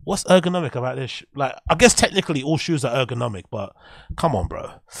 What's ergonomic about this? Like, I guess technically all shoes are ergonomic, but come on,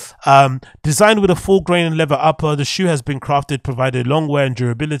 bro. Designed with a full grain leather upper, the shoe has been crafted, provided long wear and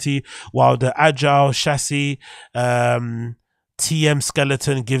durability, while the agile chassis TM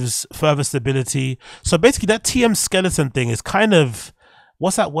skeleton gives further stability. So basically that TM skeleton thing is kind of,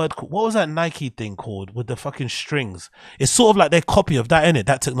 what's that word called? What was that Nike thing called with the fucking strings? It's sort of like their copy of that, innit?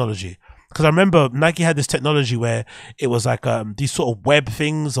 That technology. Because I remember Nike had this technology where it was like these sort of web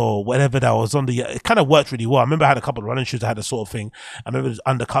things or whatever that was on the, it kind of worked really well. I remember I had a couple of running shoes that had this sort of thing. I remember it was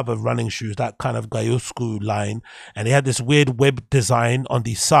undercover running shoes, that kind of Gayusku line. And they had this weird web design on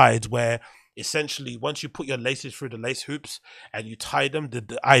the sides where essentially once you put your laces through the lace hoops and you tie them,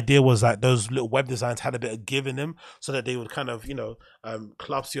 the idea was that those little web designs had a bit of give in them, so that they would kind of, you know,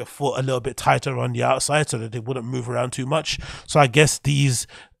 clasp your foot a little bit tighter on the outside so that they wouldn't move around too much. So I guess these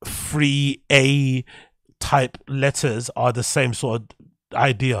 3A type letters are the same sort of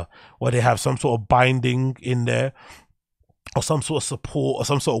idea, where they have some sort of binding in there. or some sort of support or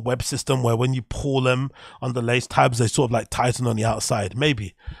some sort of web system where when you pull them on the lace tabs, they sort of like tighten on the outside,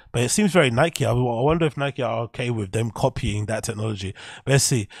 maybe. But it seems very Nike. I wonder if Nike are okay with them copying that technology. But let's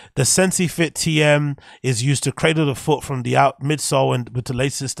see. The Sensi Fit TM is used to cradle the foot from the out midsole and with the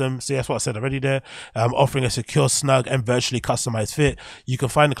lace system. See, that's what I said already there. Offering a secure, snug, and virtually customized fit. You can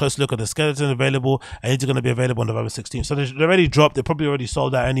find a close look at the skeleton available, and it's going to be available on November 16th. So they already dropped. They probably already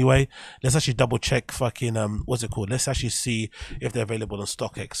sold out anyway. Let's actually double check fucking what's it called? Let's actually see if they're available on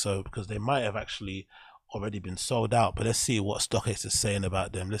StockX. So because they might have actually already been sold out, but let's see what StockX is saying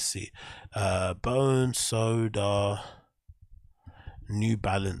about them. Let's see. Bone Soda New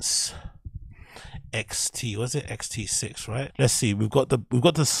Balance XT, was it XT-6, right? Let's see. We've got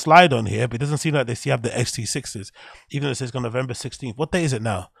the slide on here, but it doesn't seem like they still have the XT-6s, even though it says on November 16th. What day is it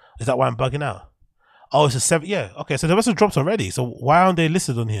now? Is that why I'm bugging out? Oh, it's a 7. Yeah, okay. So the rest have dropped already. So why aren't they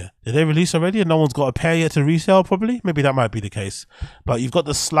listed on here? Did they release already and no one's got a pair yet to resell? Probably. Maybe that might be the case. But you've got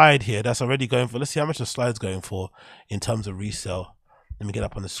the slide here that's already going for. Let's see how much the slide's going for in terms of resale. Let me get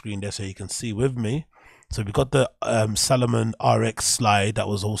up on the screen there so you can see with me. So we've got the Salomon RX slide that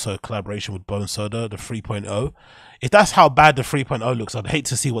was also a collaboration with Bone Soda, the 3.0. If that's how bad the 3.0 looks, I'd hate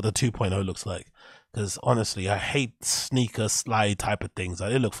to see what the 2.0 looks like. Because honestly, I hate sneaker slide type of things.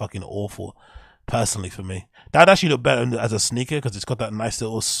 Like, they look fucking awful. Personally, for me, that actually look better as a sneaker because it's got that nice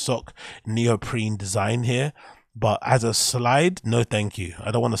little sock neoprene design here. But as a slide, no thank you.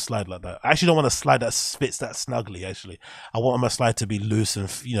 I don't want to slide like that. I actually don't want a slide that fits that snugly. Actually, I want my slide to be loose and,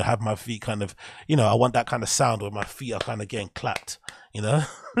 you know, have my feet kind of, you know, I want that kind of sound where my feet are kind of getting clapped. You know,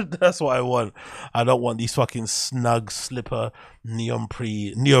 that's what I want. I don't want these fucking snug slipper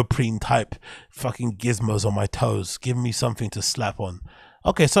neoprene type fucking gizmos on my toes. Give me something to slap on.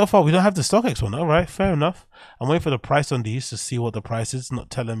 Okay, so far we don't have the StockX one. All right, fair enough. I'm waiting for the price on these to see what the price is. It's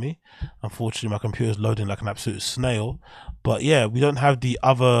not telling me. Unfortunately, my computer is loading like an absolute snail. But yeah, we don't have the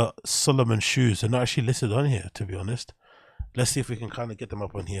other Salomon shoes. They're not actually listed on here, to be honest. Let's see if we can kind of get them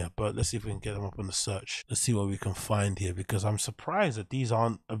up on here. But let's see if we can get them up on the search. Let's see what we can find here, because I'm surprised that these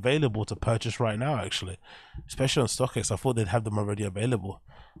aren't available to purchase right now, actually. Especially on StockX. I thought they'd have them already available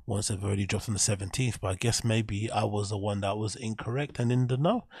once they've already dropped on the 17th. But I guess maybe I was the one that was incorrect and in the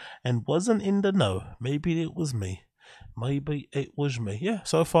know. And wasn't in the know. Maybe it was me. Maybe it was me. Yeah,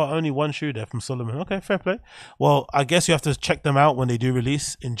 so far only one shoe there from Salomon. Okay, fair play. Well, I guess you have to check them out when they do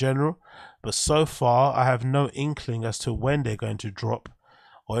release in general. But so far, I have no inkling as to when they're going to drop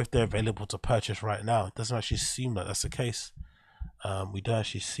or if they're available to purchase right now. It doesn't actually seem like that's the case. We don't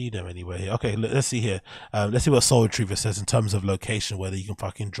actually see them anywhere here. Okay, let's see here. Let's see what Soul Retriever says in terms of location, whether you can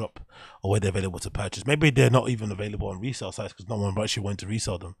fucking drop or where they're available to purchase. Maybe they're not even available on resale sites because no one actually wanted to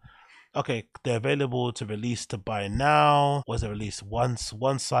resell them. Okay, they're available to release to buy now. Was it released once?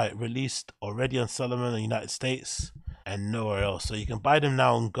 One site released already on Salomon in the United States and nowhere else. So you can buy them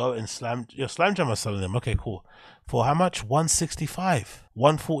now and go and Slam Jam are selling them. Okay, cool. For how much? 165,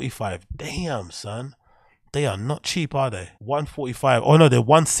 145. Damn, son. They are not cheap, are they? 145. Oh no, they're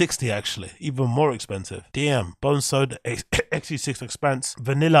 160 actually. Even more expensive. Damn. Bone Soda XT-6 Expanse.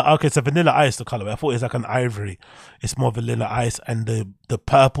 Vanilla. Okay, it's a vanilla ice, the color. I thought it was like an ivory. It's more vanilla ice, and the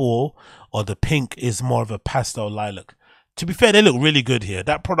purple or the pink is more of a pastel lilac. To be fair, they look really good here.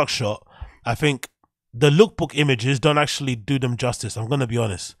 That product shot, I think the lookbook images don't actually do them justice. I'm gonna be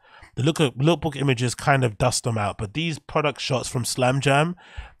honest. The lookbook images kind of dust them out, but these product shots from Slam Jam,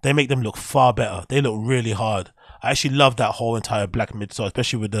 they make them look far better. They look really hard. I actually love that whole entire black midsole,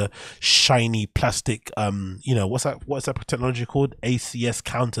 especially with the shiny plastic, you know, what's that technology called? ACS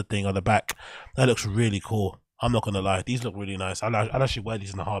counter thing on the back. That looks really cool. I'm not gonna lie, these look really nice. I'd actually wear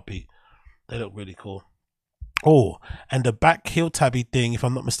these in a heartbeat. They look really cool. Oh, and the back heel tabby thing, if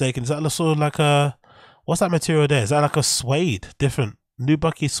I'm not mistaken, is that sort of like a, what's that material there? Is that like a suede? Different.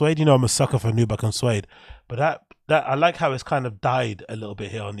 Nubucky suede. You know I'm a sucker for Nubuck and suede, but that I like how it's kind of dyed a little bit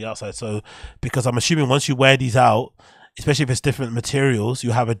here on the outside. So because I'm assuming once you wear these out, especially if it's different materials,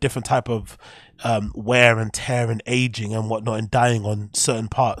 you have a different type of wear and tear and aging and whatnot and dyeing on certain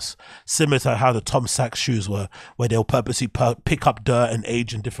parts, similar to how the Tom Sachs shoes were, where they'll purposely pick up dirt and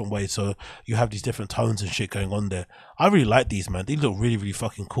age in different ways. So you have these different tones and shit going on there. I really like these, man. These look really, really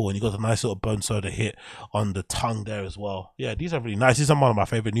fucking cool. And you got a nice little Bone Soda hit on the tongue there as well. Yeah, these are really nice. These are one of my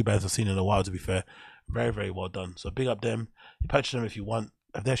favorite New Balance I've seen in a while, to be fair. Very, very well done. So big up them. You purchase them if you want.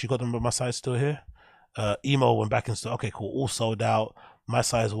 Have they actually got them on my size still here? Emo went back in stock. Okay, cool. All sold out. My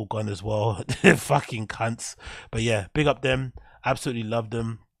size all gone as well. Fucking cunts. But yeah, big up them. Absolutely love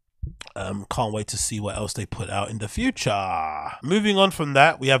them. Can't wait to see what else they put out in the future. Moving on from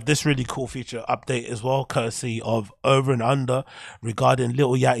that, we have this really cool feature update as well, courtesy of Over and Under, regarding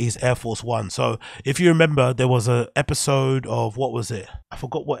Lil Yachty's Air Force One. So if you remember, there was an episode of, what was it? I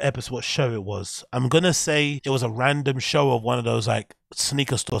forgot what episode, what show it was. I'm gonna say it was a random show of one of those like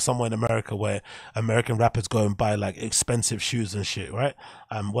sneaker store somewhere in America where American rappers go and buy like expensive shoes and shit, right?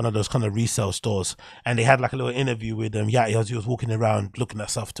 One of those kind of resale stores, and they had like a little interview with Yachty as he was walking around looking at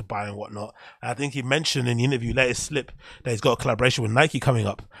stuff to buy and whatnot. And I think he mentioned in the interview, let it slip, that he's got a collaboration with Nike coming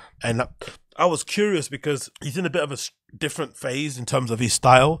up. And I was curious because he's in a bit of a different phase in terms of his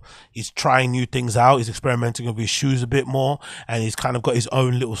style. He's trying new things out. He's experimenting with his shoes a bit more, and he's kind of got his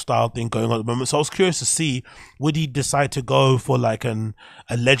own little style thing going on at the moment. So I was curious to see, would he decide to go for like a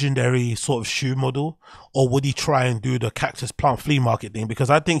legendary sort of shoe model, or would he try and do the Cactus Plant Flea Market thing? Because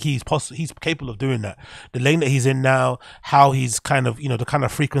I think he's capable of doing that. The lane that he's in now, how he's kind of, you know, the kind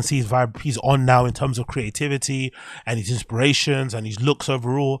of frequencies vibe he's on now in terms of creativity and his inspirations and his looks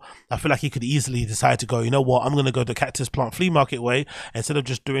overall, I feel like he could easily decide to go, you know what, I'm going to go the Cactus Plant Flea Market way. Instead of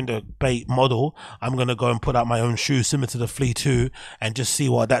just doing the bait model, I'm going to go and put out my own shoes similar to the Flea 2 and just see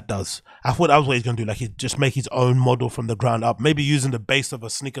what that does. I thought that was what he's going to do, like he'd just make his own model from the ground up, maybe using the base of a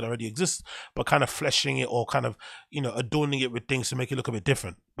sneaker that already exists, but kind of fleshing it or kind of, you know, adorning it with things to make it look a bit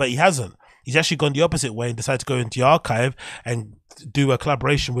different. But he hasn't. He's actually gone the opposite way and decided to go into the archive and do a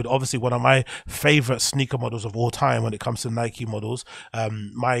collaboration with obviously one of my favorite sneaker models of all time when it comes to Nike models.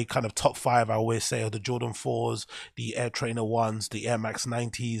 My kind of top 5, I always say, are the Jordan 4s, the Air Trainer 1s, the Air Max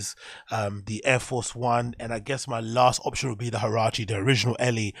 90s, the Air Force One, and I guess my last option would be the Huarache, the original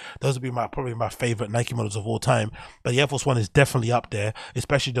LE. Those would be probably my favorite Nike models of all time. But the Air Force One is definitely up there,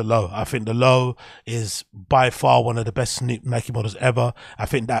 especially the Low. I think the Low is by far one of the best Nike models ever. I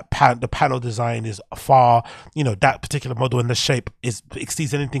think that the panel design is far, you know, that particular model and the shape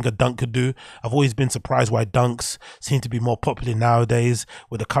exceeds anything a Dunk could do. I've always been surprised why Dunks seem to be more popular nowadays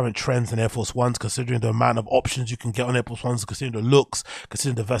with the current trends in Air Force Ones, considering the amount of options you can get on Air Force Ones, considering the looks,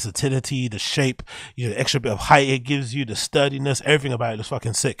 considering the versatility, the shape, you know, the extra bit of height it gives you, the sturdiness, everything about it looks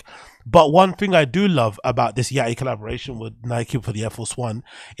fucking sick. But one thing I do love about this Yachty collaboration with Nike for the Air Force One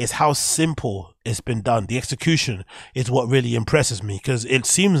is how simple it's been done. The execution is what really impresses me, because it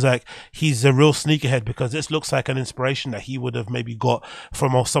seems like he's a real sneakerhead, because this looks like an inspiration that he would have maybe got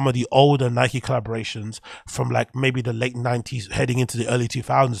from some of the older Nike collaborations from like maybe the late 90s heading into the early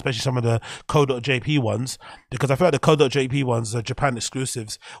 2000s, especially some of the Co.JP ones, because I feel like the Co.JP ones are Japan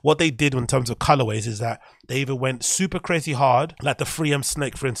exclusives. What they did in terms of colorways is that they either went super crazy hard, like the 3M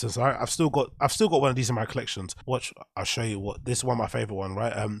Snake, for instance. Right? I've still got one of these in my collections. Watch, I'll show you what this is. One of my favorite one,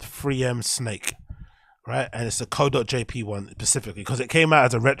 right? 3M Snake, right? And it's the Co.JP one specifically because it came out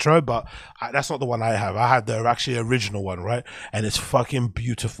as a retro, but that's not the one I have. I had the actually original one, right? And it's fucking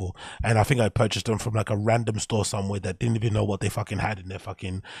beautiful. And I think I purchased them from like a random store somewhere that didn't even know what they fucking had in their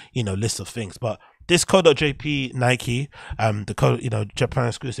fucking, you know, list of things. But this Co.JP Nike, the Japan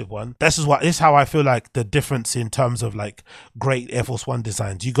exclusive one, this is how I feel like the difference in terms of like great Air Force One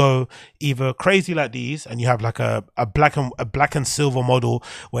designs. You go either crazy like these and you have like a black and silver model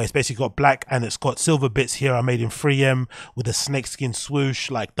where it's basically got black and it's got silver bits here are made in 3M with a snakeskin swoosh,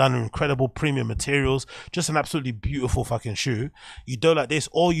 like done in incredible premium materials, just an absolutely beautiful fucking shoe. You do like this,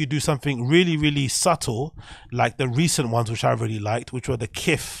 or you do something really, really subtle like the recent ones, which I really liked, which were the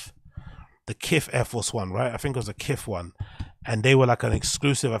Kith Air Force One, right? I think it was a Kith one, and they were like an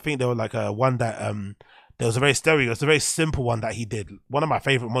exclusive. I think they were like a one that there was a very simple one that he did. One of my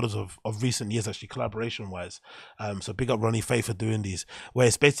favorite models of recent years, actually, collaboration wise. So big up Ronnie Faye for doing these, where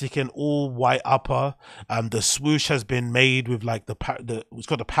it's basically an all white upper. The swoosh has been made with like it's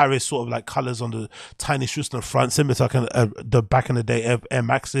got the Paris sort of like colors on the tiny swoosh on the front, similar to like the back in the day Air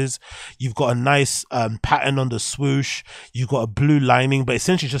Maxes. You've got a nice pattern on the swoosh. You've got a blue lining, but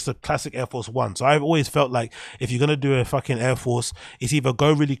essentially just a classic Air Force One. So I've always felt like if you're gonna do a fucking Air Force, it's either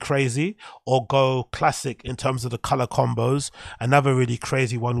go really crazy or go classic in terms of the color combos. Another really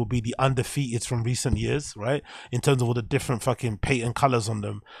crazy one would be the Undefeateds from recent years, right? In terms of all the different fucking patent colors on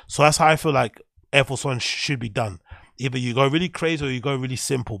them. So that's how I feel like Air Force One should be done. Either you go really crazy or you go really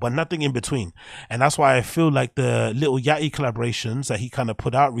simple, but nothing in between. And that's why I feel like the Lil Yachty collaborations that he kind of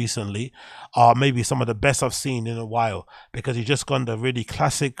put out recently are maybe some of the best I've seen in a while, because he's just gone the really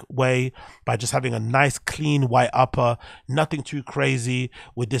classic way by just having a nice clean white upper, nothing too crazy,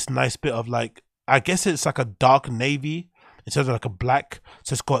 with this nice bit of like, I guess it's like a dark navy instead of like a black.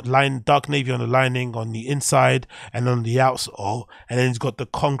 So it's got dark navy on the lining on the inside and on the outside. Oh, and then it's got the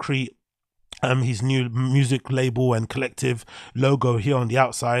concrete, his new music label and collective logo here on the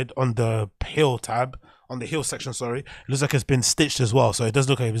outside on the heel tab on the heel section, sorry, it looks like it's been stitched as well. So it does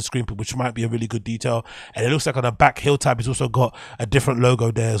look like it's been screen printed, which might be a really good detail. And it looks like on the back heel tab, it's also got a different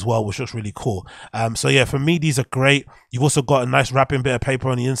logo there as well, which looks really cool. So yeah, for me, these are great. You've also got a nice wrapping bit of paper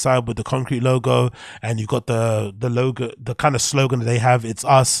on the inside with the concrete logo, and you've got the logo, the kind of slogan that they have, "It's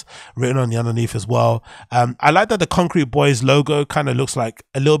us," written on the underneath as well. I like that the Concrete Boys logo kind of looks like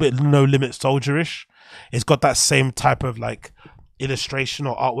a little bit No Limit Soldier-ish. It's got that same type of like illustration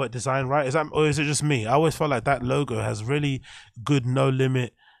or artwork design, right? Is that, or is it just me? I always felt like that logo has really good No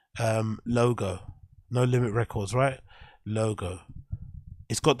Limit logo, No Limit Records, right? Logo.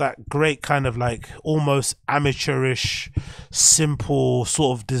 It's got that great kind of like almost amateurish, simple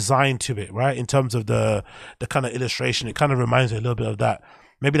sort of design to it, right? In terms of the kind of illustration, it kind of reminds me a little bit of that.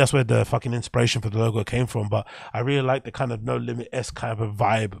 Maybe that's where the fucking inspiration for the logo came from, but I really like the kind of No Limit-esque kind of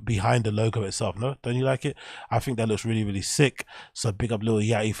vibe behind the logo itself, no? Don't you like it? I think that looks really, really sick. So big up Lil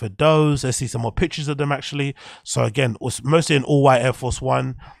Yachty for those. Let's see some more pictures of them actually. So again, mostly an all-white Air Force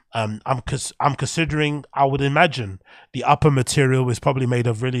One. I'm considering, I would imagine the upper material is probably made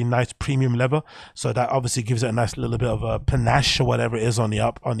of really nice premium leather, so that obviously gives it a nice little bit of a panache or whatever it is on the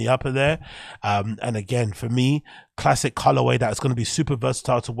upper there. And again, for me, classic colorway that's going to be super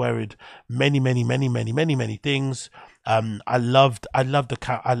versatile to wear with many things. I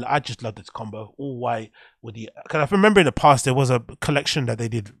just love this combo, all white with the, because I remember in the past there was a collection that they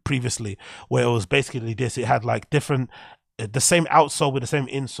did previously where it was basically this. It had like different, the same outsole with the same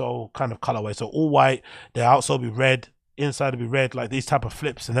insole kind of colorway. So all white, the outsole be red, inside will be red, like these type of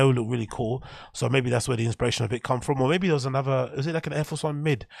flips, and they will look really cool. So maybe that's where the inspiration of it come from, or maybe there was another, is it like an Air Force One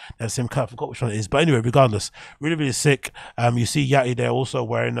mid, that same cut, I forgot which one it is, but anyway, regardless, really sick. You see Yachty there also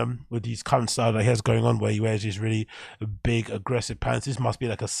wearing them with these current style that he has going on, where he wears these really big aggressive pants. This must be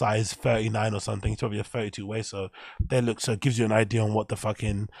like a size 39 or something. It's probably a 32 waist, so they look, so it gives you an idea on what the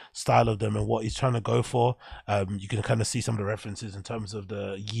fucking style of them and what he's trying to go for. You can kind of see some of the references in terms of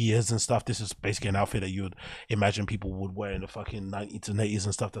the years and stuff. This is basically an outfit that you would imagine people would wear in the fucking 90s and 80s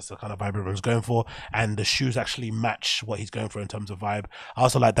and stuff. That's the kind of vibe everyone's going for, and the shoes actually match what he's going for in terms of vibe. I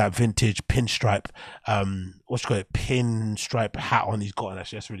also like that vintage pinstripe what's called pinstripe hat on he's got, and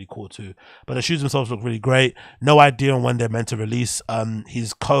actually that's really cool too. But the shoes themselves look really great. No idea on when they're meant to release.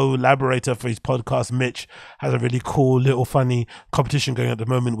 His collaborator for his podcast, Mitch, has a really cool little funny competition going at the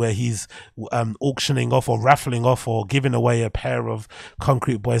moment where he's auctioning off or raffling off or giving away a pair of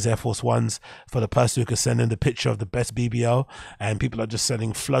Concrete Boys Air Force Ones for the person who can send in the picture of the best BBL, and people are just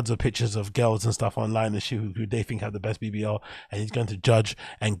sending floods of pictures of girls and stuff online and shit who they think have the best BBL, and he's going to judge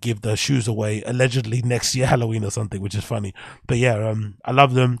and give the shoes away allegedly next year Halloween or something, which is funny. But yeah, I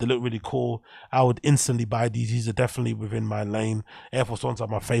love them. They look really cool. I would instantly buy these. These are definitely within my lane. Air Force Ones are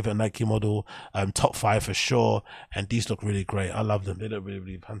my favorite Nike model, top 5 for sure, and these look really great. I love them. They look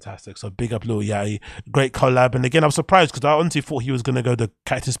really fantastic. So big up Lil Yachty, great collab. And again, I'm surprised because I honestly thought he was going to go the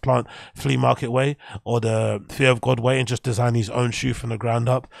Cactus Plant Flea Market way or the Fear of God way and just design his own shoe from the ground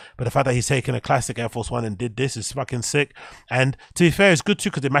up. But the fact that he's taken a classic Air Force One and did this is fucking sick. And to be fair, it's good too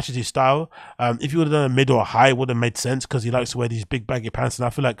because it matches his style. If you would have done a mid or a high, it would have made sense because he likes to wear these big baggy pants. And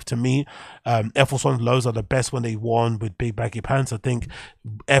I feel like, to me, Air Force One lows are the best when they worn with big baggy pants. I think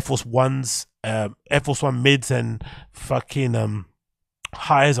Air Force One mids and fucking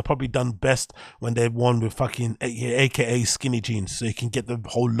highs are probably done best when they're worn with fucking aka skinny jeans, so you can get the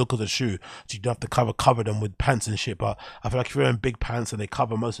whole look of the shoe, so you don't have to cover them with pants and shit. But I feel like if you're wearing big pants and they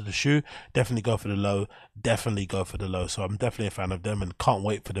cover most of the shoe, definitely go for the low. So I'm definitely a fan of them and can't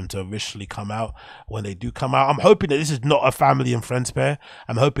wait for them to officially come out. When they do come out, I'm hoping that this is not a family and friends pair.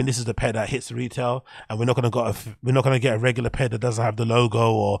 I'm hoping this is the pair that hits the retail, and we're not gonna get a regular pair that doesn't have the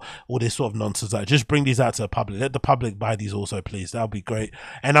logo or all this sort of nonsense. Like, just bring these out to the public. Let the public buy these also, please. That would be great.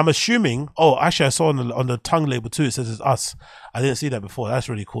 And I'm assuming, oh, actually I saw on the tongue label too, it says it's us. I didn't see that before. That's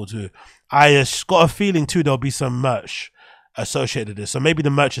really cool too. I got a feeling too there'll be some merch associated with this. So maybe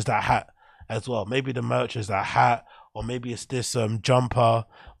the merch is that hat as well. Maybe the merch is that hat, or maybe it's this jumper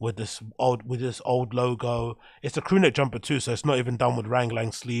with this old logo. It's a crew neck jumper too, so it's not even done with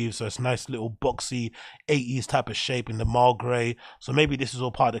Wrangling sleeves, so it's nice little boxy 80s type of shape in the marl grey. So maybe this is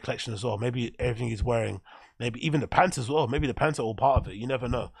all part of the collection as well. Maybe everything he's wearing, maybe even the pants as well. Maybe the pants are all part of it. You never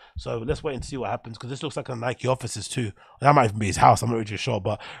know. So let's wait and see what happens, because this looks like a Nike offices too. That might even be his house. I'm not really sure.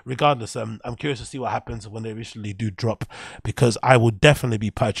 But regardless, I'm curious to see what happens when they officially do drop, because I will definitely be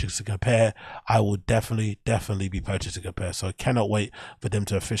purchasing a pair. I will definitely be purchasing a pair. So I cannot wait for them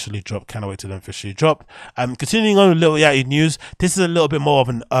to officially drop. Cannot wait to them officially drop. Continuing on with Lil Yachty news. This is a little bit more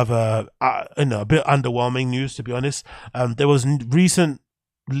of a bit underwhelming news, to be honest. There was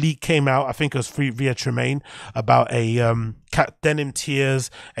leak came out, I think it was via Tremaine, about a Denim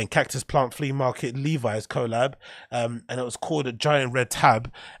Tears and Cactus Plant Flea Market Levi's collab, and it was called a giant red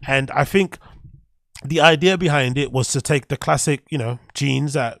tab. And I think the idea behind it was to take the classic, you know,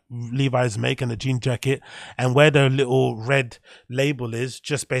 jeans that Levi's make and the jean jacket, and where the little red label is,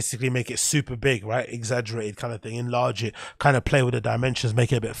 just basically make it super big, right? Exaggerated kind of thing, enlarge it, kind of play with the dimensions,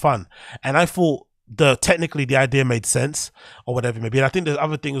 make it a bit fun. And I thought technically the idea made sense, or whatever it may be. And I think the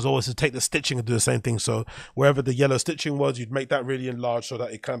other thing was always to take the stitching and do the same thing. So wherever the yellow stitching was, you'd make that really enlarged so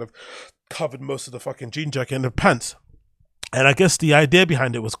that it kind of covered most of the fucking jean jacket and the pants. And I guess the idea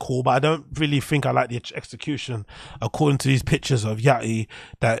behind it was cool, but I don't really think I like the execution according to these pictures of Yachty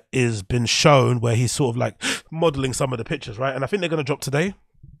that is been shown, where he's sort of like modeling some of the pictures, right? And I think they're going to drop today.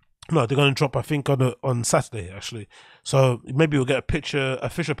 No, they're going to drop, I think, on Saturday, actually. So maybe we'll get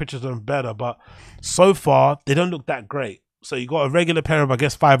official pictures of them better, but so far they don't look that great. So you got a regular pair of, I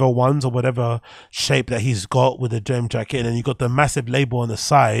guess, 501s or whatever shape that he's got with the denim jacket, and then you got the massive label on the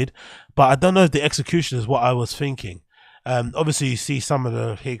side. But I don't know if the execution is what I was thinking. Obviously you see some of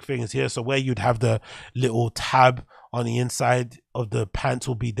the big things here, so where you'd have the little tab on the inside of the pants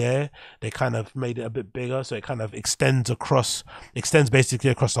will be there. They kind of made it a bit bigger, so it kind of extends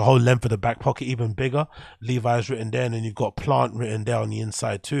basically across the whole length of the back pocket, even bigger. Levi's written there, and then you've got Plant written there on the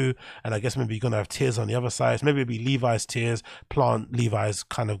inside too. And I guess maybe you're gonna have Tears on the other side. So maybe it'd be Levi's Tears, Plant, Levi's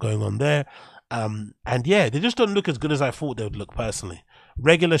kind of going on there. And yeah, they just don't look as good as I thought they would look personally.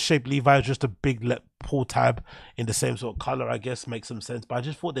 Regular shape Levi's, just a big pull tab in the same sort of color, I guess makes some sense. But I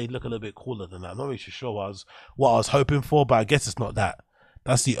just thought they'd look a little bit cooler than that. I'm not really sure what I was hoping for, but I guess it's not that.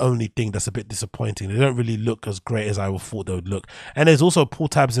 That's the only thing that's a bit disappointing. They don't really look as great as I thought they would look. And there's also pull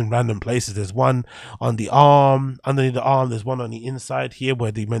tabs in random places. There's one on the arm, underneath the arm. There's one on the inside here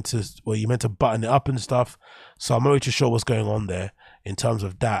where you meant to button it up and stuff. So I'm not really sure what's going on there in terms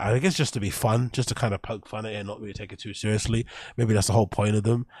of that. I guess just to be fun, just to kind of poke fun at it and not really take it too seriously. Maybe that's the whole point of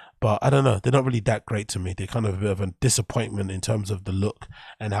them. But I don't know. They're not really that great to me. They're kind of a bit of a disappointment in terms of the look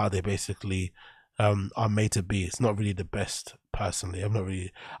and how they basically are made to be. It's not really the best personally. I'm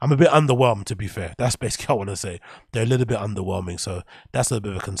a bit underwhelmed, to be fair. That's basically what I want to say. They're a little bit underwhelming, so that's a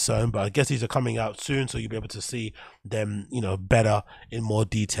bit of a concern. But I guess these are coming out soon, so you'll be able to see them, you know, better in more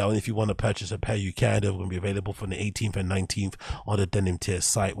detail. And if you want to purchase a pair, you can. They're going to be available from the 18th and 19th on the Denim Tears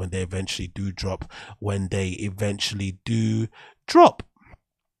site when they eventually do drop.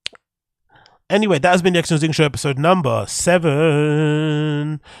 Anyway, that has been the Extras Show episode number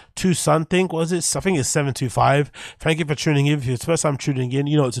 7 something. What was it? I think it's 725. Thank you for tuning in. If it's the first time tuning in,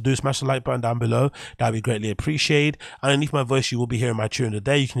 you know what to do. Smash the like button down below. That'd be greatly appreciated. Underneath my voice, you will be hearing my tune of the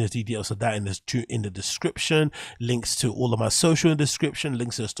day. You can see details of that in the description. Links to all of my social in the description.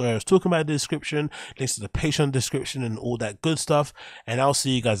 Links to the story I was talking about in the description. Links to the Patreon description and all that good stuff. And I'll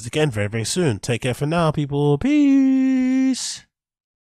see you guys again very, very soon. Take care for now, people. Peace.